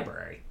huge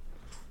library.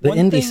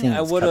 One thing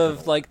I would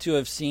have liked to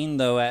have seen,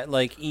 though, at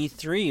like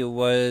E3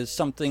 was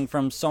something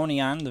from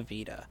Sony on the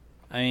Vita.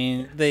 I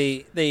mean,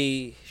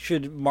 they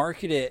should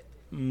market it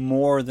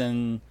more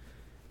than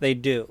they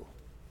do.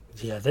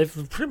 Yeah,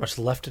 they've pretty much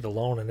left it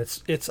alone, and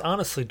it's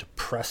honestly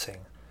depressing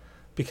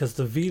because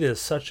the Vita is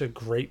such a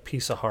great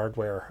piece of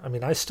hardware. I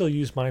mean, I still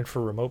use mine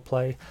for remote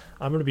play.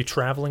 I'm going to be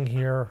traveling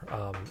here.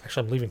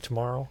 Actually, I'm leaving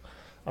tomorrow.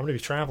 I'm going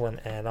to be traveling,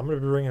 and I'm going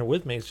to be bringing it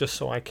with me just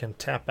so I can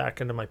tap back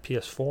into my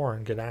PS4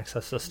 and get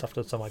access to stuff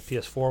that's on my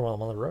PS4 while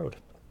I'm on the road.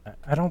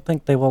 I don't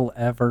think they will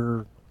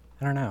ever...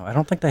 I don't know. I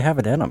don't think they have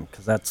it in them,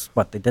 because that's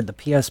what they did. The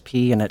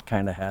PSP, and it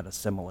kind of had a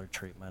similar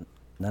treatment.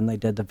 And then they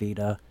did the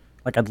Vita.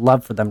 Like, I'd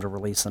love for them to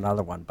release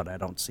another one, but I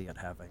don't see it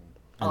having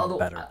any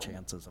better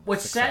chances of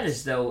what's success. sad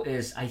is, though,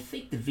 is I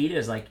think the Vita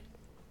is like,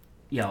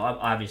 you know,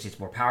 obviously it's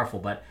more powerful,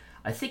 but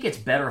I think it's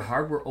better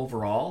hardware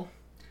overall,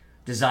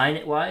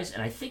 design-wise,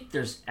 and I think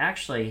there's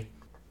actually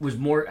was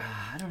more.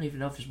 I don't even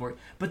know if there's more,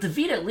 but the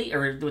Vita at least,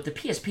 or with the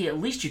PSP, at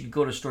least you could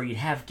go to a store, you'd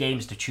have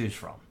games to choose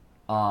from.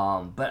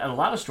 But at a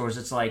lot of stores,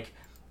 it's like,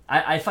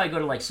 if I go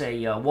to, like,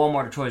 say,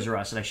 Walmart or Toys R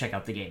Us and I check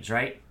out the games,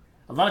 right?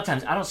 A lot of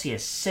times I don't see a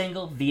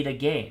single Vita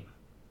game.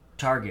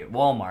 Target,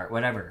 Walmart,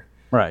 whatever.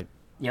 Right.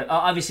 You know,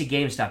 obviously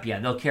GameStop,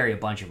 yeah, they'll carry a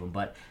bunch of them,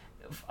 but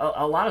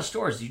a lot of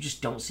stores, you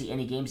just don't see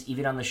any games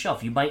even on the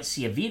shelf. You might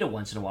see a Vita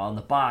once in a while in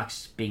the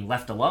box being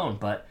left alone,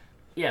 but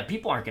Yeah,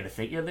 people aren't going to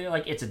think. They're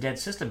like, it's a dead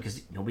system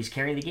because nobody's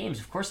carrying the games.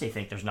 Of course they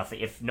think there's nothing.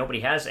 If nobody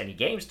has any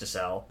games to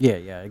sell.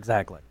 Yeah,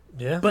 exactly.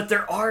 Yeah. But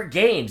there are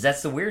games.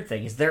 That's the weird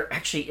thing, is there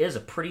actually is a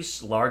pretty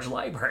large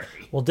library.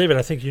 Well, David,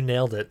 I think you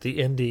nailed it. The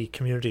indie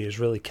community has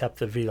really kept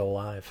the Vita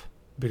alive.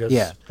 Because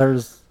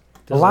there's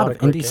a lot of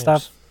indie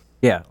stuff.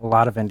 Yeah, a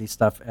lot of indie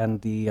stuff.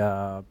 And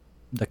the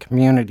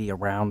community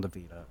around the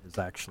Vita is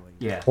actually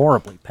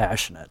horribly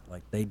passionate.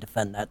 Like, they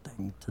defend that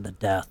thing to the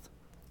death.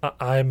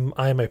 I'm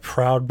a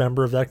proud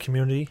member of that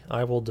community.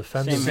 I will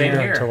defend the Vita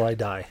until I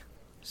die.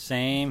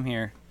 Same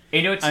here.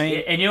 You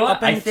know,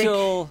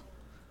 what?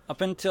 Up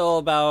until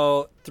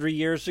about 3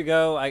 years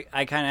ago,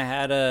 I kind of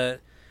had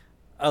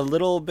a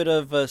little bit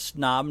of a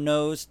snob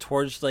nose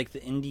towards like the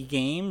indie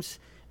games.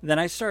 Then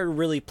I started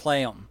really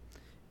play them,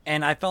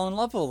 and I fell in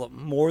love with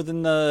them more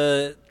than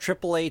the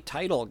AAA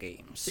title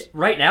games.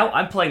 Right now,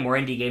 I'm playing more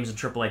indie games than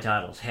AAA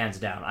titles, hands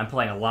down. I'm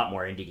playing a lot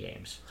more indie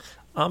games.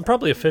 I'm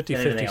probably a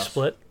 50-50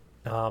 split.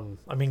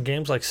 I mean,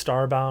 games like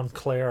Starbound,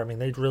 Claire, I mean,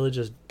 they really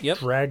just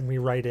dragged me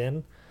right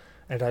in.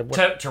 And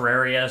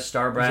Terraria,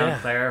 Starbound,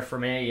 Claire for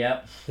me,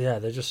 yep. Yeah,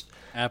 they just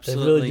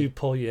absolutely they really do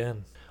pull you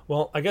in.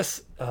 Well, I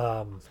guess,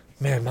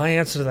 man, my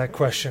answer to that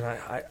question,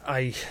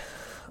 I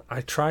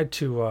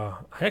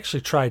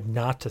actually tried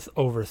not to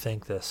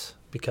overthink this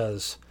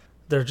because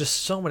there are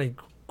just so many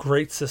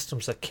great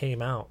systems that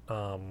came out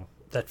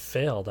that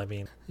failed. I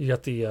mean, you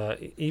got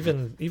the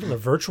even the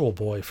Virtual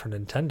Boy for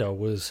Nintendo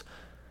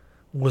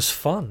was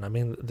fun. I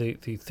mean, the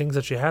things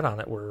that you had on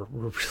it were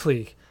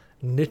really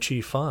niche-y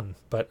fun,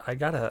 but I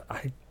gotta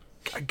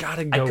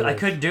go. I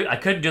couldn't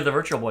do the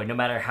Virtual Boy no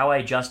matter how I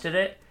adjusted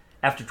it.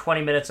 After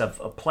 20 minutes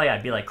of play,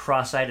 I'd be like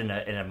cross-eyed in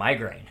a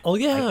migraine. Oh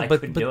yeah, I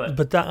couldn't do it.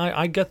 But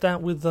I get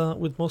that with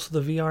most of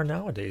the VR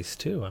nowadays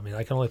too. I mean,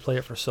 I can only play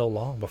it for so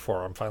long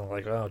before I'm finally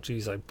like, oh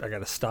geez, I got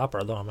to stop, or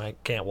although I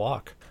can't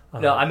walk.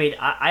 No, I mean,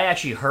 I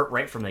actually hurt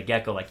right from the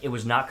get-go. Like, it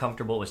was not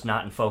comfortable. It was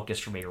not in focus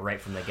for me right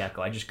from the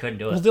get-go. I just couldn't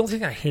do it. Well, the only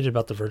thing I hated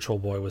about the Virtual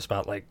Boy was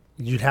about, like,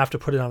 you'd have to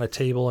put it on a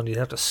table and you'd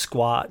have to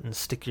squat and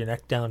stick your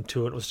neck down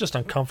to it. It was just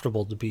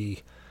uncomfortable to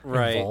be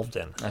involved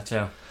in. That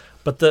too.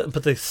 But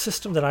the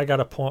system that I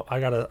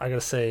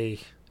gotta say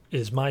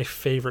is my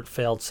favorite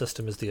failed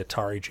system is the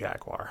Atari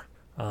Jaguar.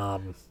 Yeah,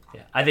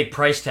 I think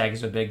price tag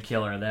is a big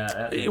killer of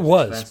that. It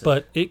was, expensive.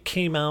 But it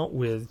came out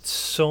with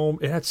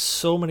it had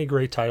so many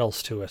great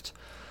titles to it.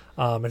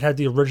 It had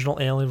the original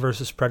Alien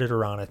vs.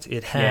 Predator on it.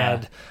 It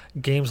had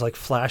games like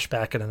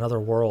Flashback and Another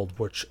World,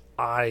 which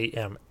I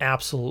am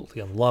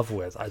absolutely in love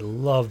with. I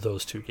love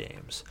those two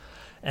games.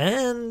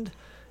 And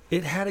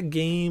it had a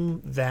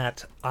game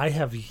that I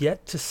have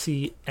yet to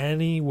see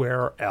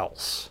anywhere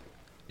else.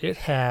 It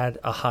had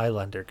a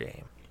Highlander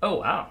game. Oh,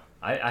 wow.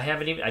 I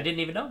didn't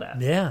even know that.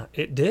 Yeah,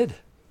 it did.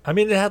 I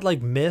mean, it had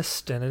like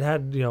Myst and it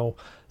had,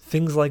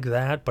 things like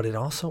that, but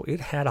it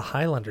had a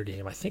Highlander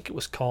game. I think it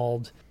was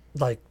called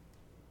like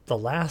The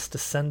Last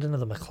Descendant of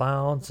the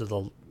MacLeods,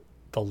 or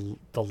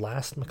the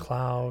Last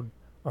MacLeod,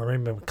 or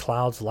maybe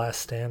MacLeod's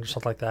Last Stand, or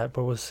something like that.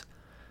 But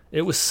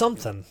it was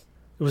something.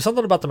 It was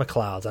something about the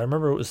MacLeods. I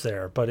remember it was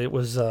there, but it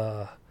was.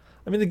 I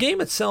mean, the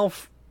game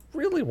itself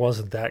really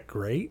wasn't that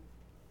great,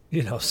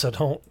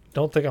 So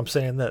don't think I'm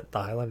saying that the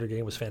Highlander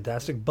game was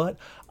fantastic, but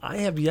I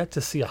have yet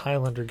to see a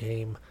Highlander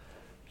game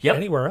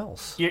anywhere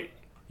else.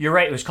 You're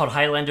right. It was called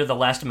Highlander: The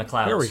Last of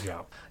MacLeods. There we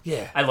go.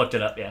 Yeah, I looked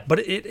it up. Yeah, but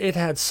it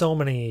had so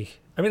many.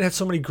 I mean, it had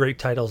so many great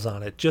titles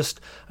on it.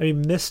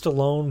 Myst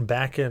alone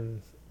back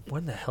in,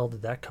 when the hell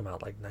did that come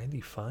out? Like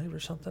 95 or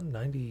something?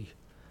 90.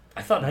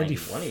 I thought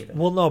 91 even.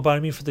 Well, no, but I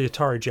mean for the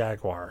Atari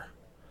Jaguar.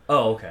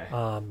 Oh, okay.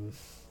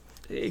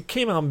 It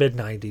came out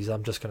mid-90s,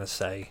 I'm just going to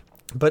say.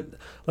 But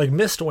like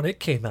Myst, when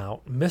it came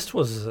out, Myst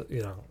was,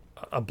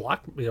 a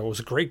block, it was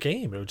a great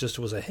game. It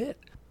was a hit.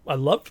 I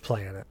loved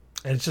playing it.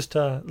 And it's just,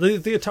 the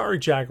Atari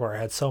Jaguar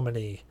had so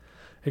many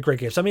great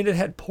games. I mean, it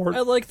had ports.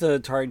 I like the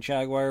Atari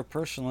Jaguar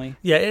personally.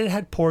 Yeah, it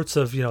had ports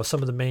of,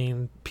 some of the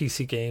main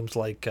PC games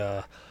like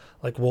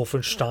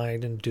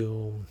Wolfenstein and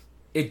Doom.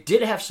 It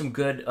did have some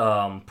good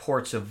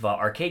ports of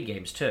arcade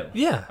games too.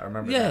 Yeah, I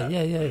remember that.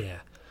 Yeah.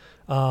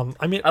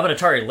 I mean, I have an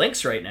Atari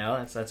Lynx right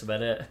now. That's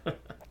about it.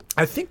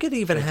 I think it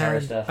even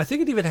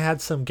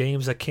had some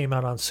games that came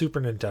out on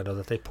Super Nintendo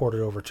that they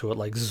ported over to it,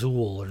 like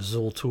Zool or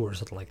Zool 2 or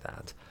something like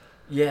that.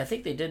 Yeah, I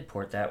think they did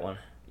port that one.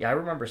 Yeah, I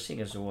remember seeing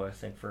a Zool, I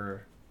think,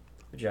 for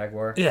the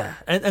Jaguar. Yeah,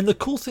 and the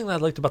cool thing that I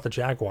liked about the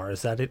Jaguar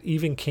is that it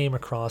even came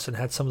across and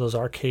had some of those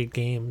arcade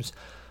games,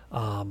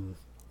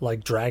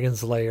 like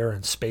Dragon's Lair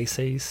and Space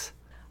Ace.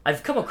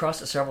 I've come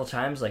across it several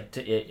times, like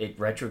at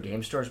retro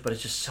game stores, but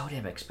it's just so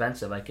damn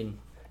expensive.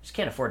 Just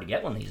can't afford to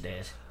get one these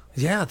days.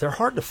 Yeah, they're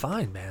hard to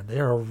find, man. They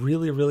are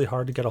really, really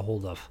hard to get a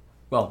hold of.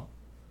 Well,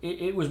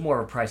 it was more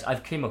of a price.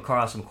 I've came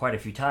across them quite a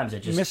few times.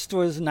 Myst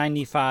was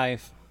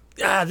 95.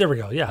 Ah, there we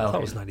go. Yeah, I thought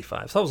it was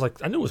 95. So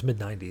I knew it was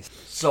mid-90s.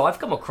 So I've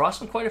come across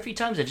them quite a few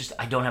times.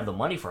 I don't have the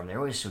money for them. They're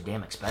always so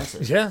damn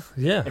expensive.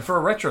 Yeah. And for a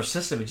retro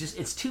system,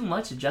 it's too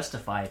much to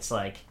justify. It's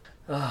like...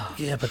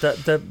 Yeah, but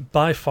that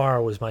by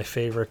far was my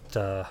favorite,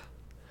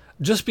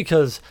 just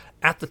because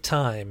at the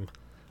time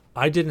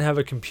I didn't have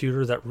a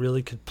computer that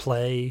really could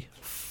play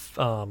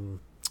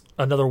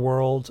Another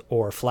World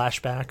or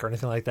Flashback or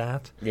anything like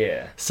that.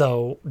 Yeah.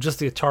 So just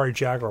the Atari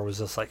Jaguar was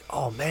just like,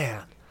 oh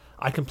man,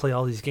 I can play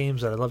all these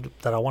games that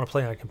I want to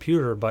play on a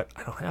computer, but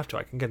I don't have to.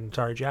 I can get an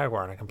Atari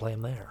Jaguar and I can play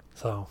them there.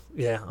 So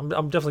yeah, I'm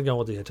definitely going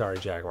with the Atari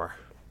Jaguar.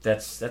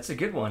 That's a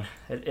good one.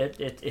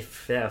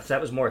 If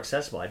that was more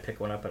accessible, I'd pick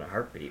one up in a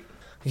heartbeat.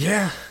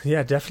 Yeah,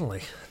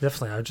 definitely.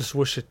 I just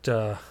wish it.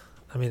 That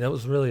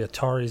was really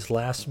Atari's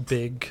last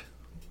big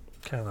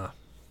kind of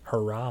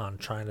hurrah on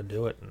trying to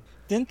do it.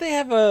 Didn't they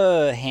have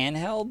a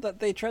handheld that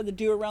they tried to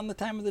do around the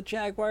time of the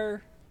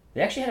Jaguar?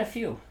 They actually had a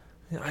few.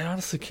 Yeah, I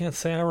honestly can't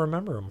say I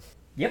remember them.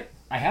 Yep,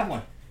 I have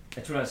one.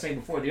 That's what I was saying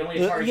before. The only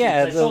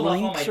Atari... the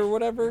Lynx or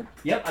whatever?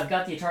 Yep, I've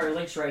got the Atari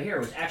Lynx right here.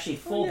 It was actually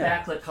full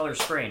backlit color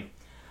screen.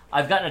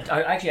 I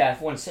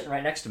have one sitting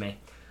right next to me.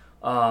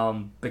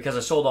 Because I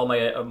sold all my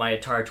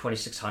Atari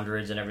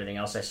 2600s and everything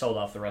else. I sold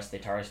off the rest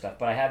of the Atari stuff.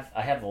 But I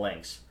have the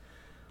Lynx.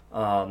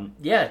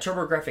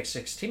 TurboGrafx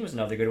 16 was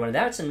another good one.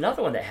 That's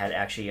another one that had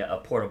actually a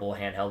portable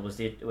handheld.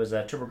 It was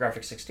a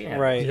TurboGrafx 16 handheld.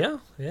 Right.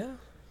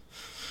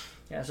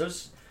 Yeah, so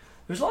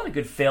there's a lot of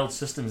good failed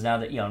systems now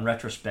that, in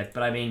retrospect.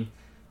 But I mean,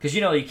 because,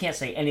 you can't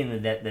say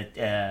anything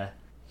that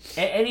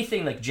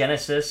anything like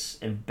Genesis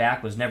and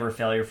back was never a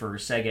failure for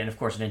Sega. And, of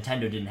course,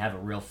 Nintendo didn't have a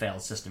real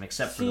failed system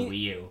except for the Wii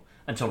U.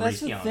 Until that's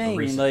the thing.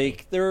 Recently.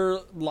 Like, there are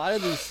a lot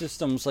of these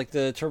systems, like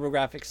the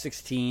TurboGrafx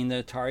 16,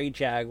 the Atari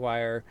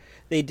Jaguar.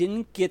 They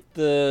didn't get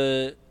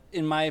the,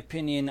 in my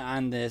opinion,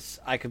 on this.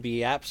 I could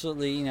be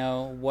absolutely,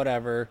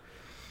 whatever,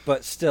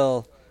 but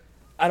still,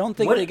 I don't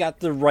think they got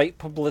the right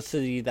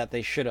publicity that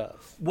they should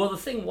have. Well, the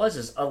thing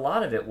is a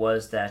lot of it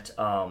was that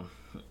a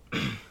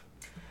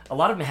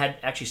lot of them had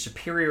actually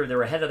superior. They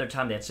were ahead of their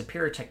time. They had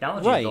superior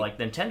technology, like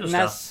Nintendo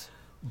stuff.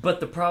 But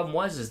the problem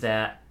is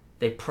that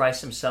they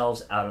priced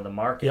themselves out of the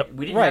market. Yep.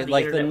 We didn't have the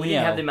internet. We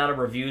didn't have the amount of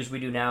reviews we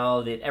do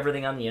now.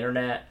 Everything on the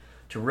internet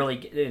to really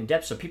get in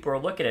depth. So people are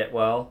looking at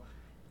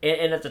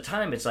and at the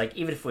time, it's like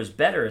even if it was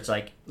better, it's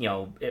like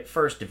at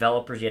first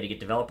developers, you had to get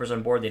developers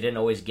on board. They didn't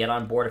always get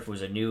on board if it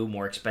was a new,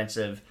 more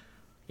expensive.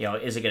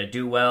 Is it going to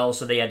do well?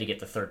 So they had to get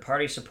the third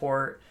party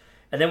support.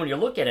 And then when you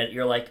look at it,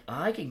 you're like,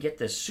 I can get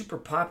this super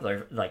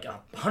popular, like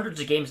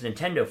hundreds of games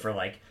Nintendo for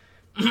like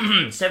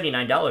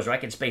 $79, or I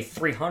can pay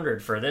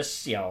 $300 for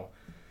this,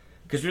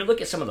 Because when you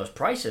look at some of those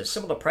prices,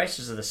 some of the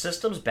prices of the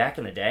systems back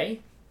in the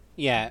day,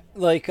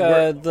 like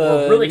were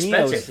really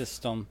expensive. Neo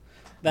system.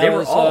 That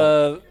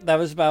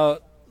was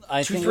about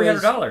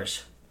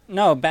 $200-$300.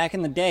 No, back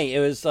in the day, it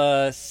was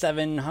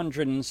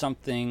 $700 and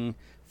something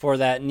for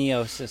that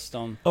Neo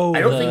system. Oh,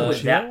 I don't think it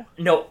was that.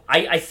 No,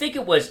 I think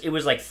it was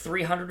like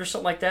 $300 or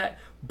something like that.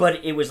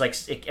 But it was like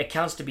it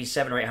counts to be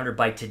 $700 or $800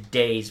 by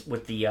today's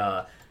with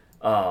the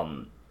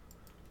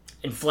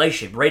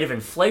inflation rate of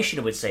inflation.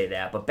 It would say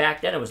that, but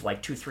back then it was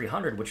like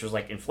 $200-$300, which was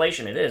like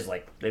inflation. It is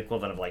like the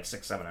equivalent of like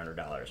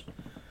 $600-$700.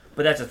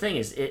 But that's the thing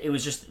is, it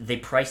was just they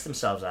priced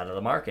themselves out of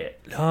the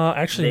market.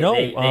 Actually,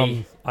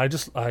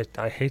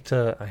 I hate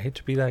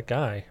to be that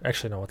guy.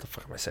 Actually, no. What the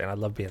fuck am I saying? I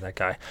love being that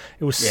guy.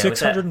 It was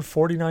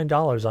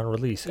 $649 on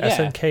release. Yeah.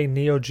 SNK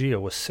Neo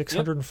Geo was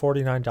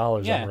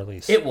 $649 on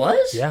release. It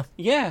was.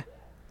 Yeah.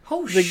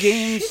 Oh,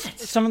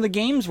 games. Some of the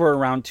games were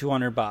around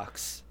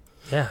 $200.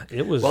 Yeah,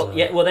 it was. Well,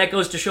 well, that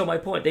goes to show my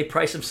point. They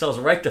priced themselves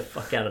right the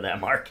fuck out of that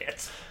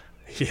market.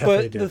 Yeah,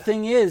 but the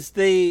thing is,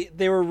 they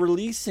were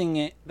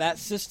releasing that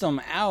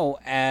system out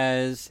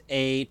as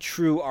a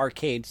true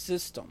arcade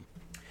system,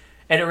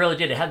 and it really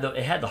did. It had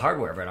the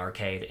hardware of an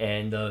arcade,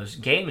 and those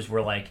games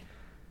were like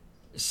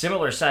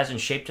similar size and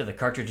shape to the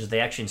cartridges they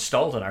actually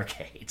installed in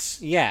arcades.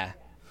 Yeah,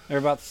 they're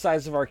about the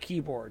size of our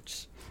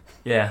keyboards.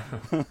 Yeah,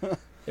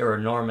 they were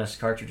enormous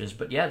cartridges,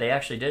 but yeah, they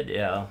actually did.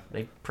 Yeah,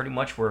 they pretty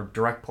much were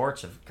direct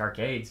ports of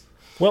arcades.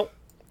 Well,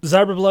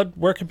 Cyberblood,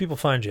 where can people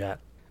find you at?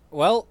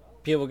 Well,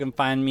 people can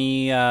find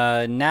me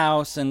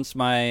now since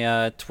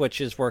my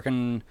Twitch is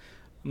working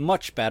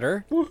much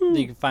better. Woohoo.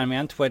 You can find me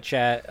on Twitch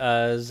at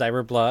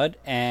Cyberblood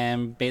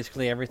and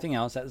basically everything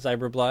else at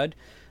Cyberblood.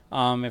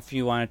 If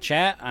you want to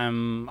chat,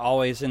 I'm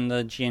always in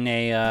the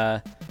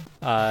G.N.A.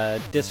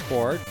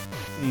 Discord,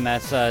 and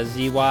that's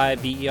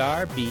ZYBERBLOOD.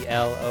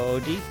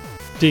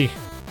 D,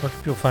 where can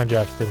people find you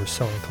at if they were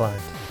so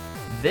inclined?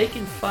 They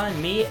can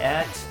find me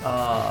at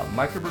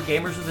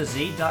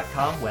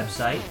microbrewgamerswithaz.com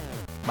website.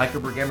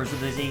 Microbrewgamers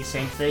with a Z,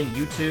 same thing.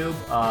 YouTube,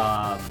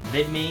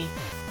 VidMe.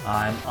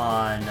 I'm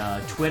on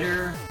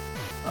Twitter,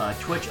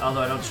 Twitch, although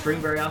I don't stream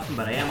very often,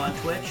 but I am on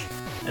Twitch.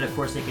 And of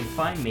course, they can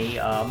find me,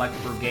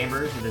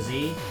 Microbrewgamers with a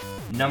Z,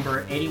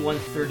 number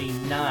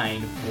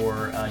 8139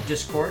 for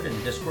Discord and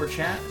the Discord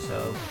chat.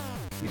 So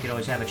you can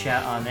always have a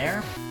chat on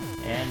there.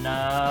 And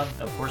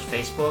of course,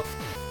 Facebook.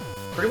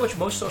 Pretty much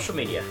most social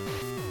media.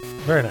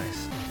 Very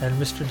nice.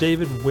 And Mr.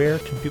 David, where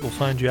can people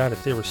find you at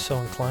if they were so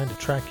inclined to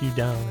track you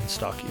down and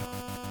stalk you?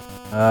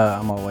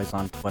 I'm always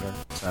on Twitter,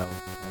 so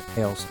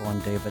Hailstorm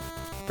David.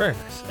 Very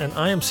nice. And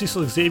I am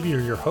Cecil Xavier,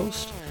 your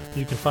host.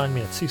 You can find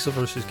me at Cecil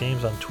vs.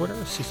 Games on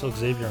Twitter, Cecil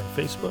Xavier on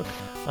Facebook.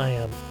 I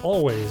am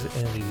always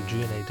in the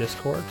G.N.A.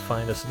 Discord.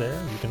 Find us there.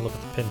 You can look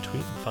at the pinned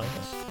tweet and find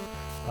us.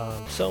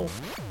 So,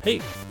 hey,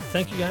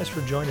 thank you guys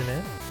for joining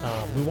in.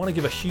 We want to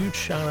give a huge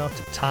shout out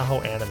to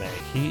Tahoe Anime.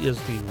 He is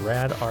the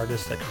rad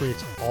artist that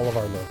creates all of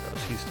our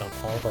logos. He's done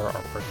all of our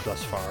artwork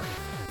thus far.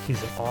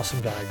 He's an awesome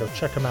guy. Go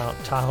check him out,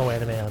 Tahoe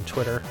Anime on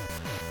Twitter.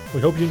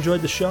 We hope you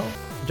enjoyed the show.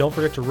 Don't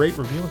forget to rate,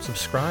 review, and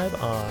subscribe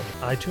on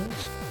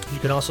iTunes. You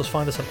can also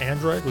find us on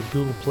Android with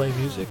Google Play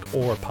Music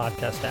or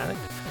Podcast Addict.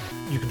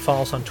 You can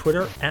follow us on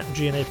Twitter at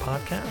G.N.A.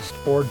 Podcast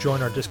or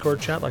join our Discord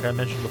chat like I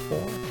mentioned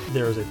before.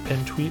 There is a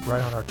pinned tweet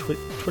right on our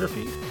Twitter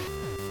feed.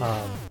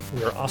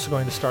 We are also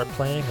going to start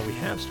playing, or we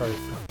have started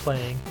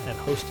playing and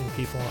hosting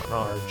people on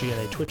our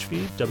G.N.A. Twitch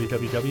feed,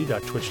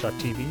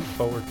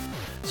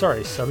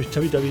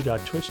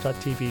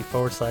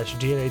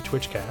 www.twitch.tv/G.N.A.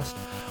 Twitchcast.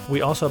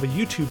 We also have a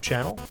YouTube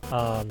channel,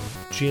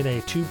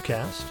 G.N.A.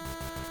 Tubecast.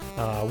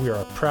 We are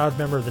a proud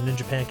member of the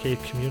Ninja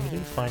Pancake community.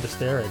 Find us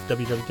there at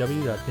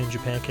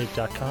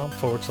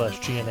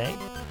www.ninjapancake.com/G.N.A.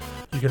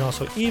 You can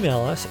also email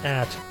us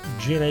at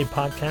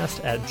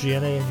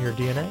GNApodcast@GNA in your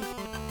DNA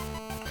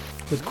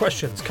with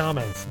questions,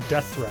 comments,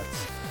 death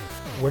threats,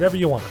 whatever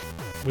you want.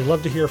 We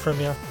love to hear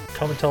from you.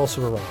 Come and tell us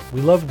we're wrong.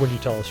 We love when you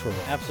tell us we're wrong.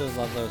 Absolutely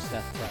love those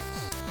death threats.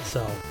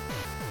 So,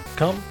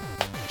 come,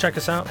 check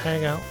us out,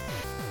 hang out.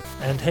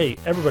 And hey,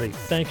 everybody,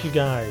 thank you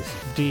guys.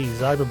 D,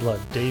 Zyberblood,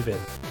 David.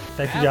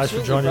 Thank you guys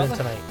for joining in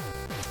tonight.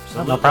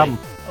 Absolutely. No problem.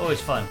 Always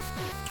fun.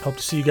 Hope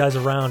to see you guys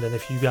around. And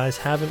if you guys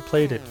haven't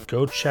played it,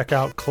 go check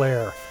out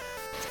Claire.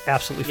 It's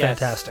absolutely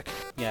fantastic.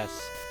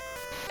 Yes.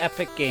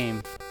 Epic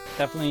game.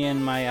 Definitely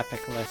in my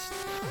epic list.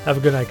 Have a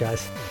good night,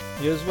 guys.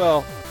 You as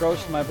well.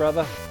 Roast, my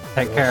brother.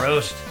 Take care.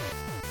 Roast.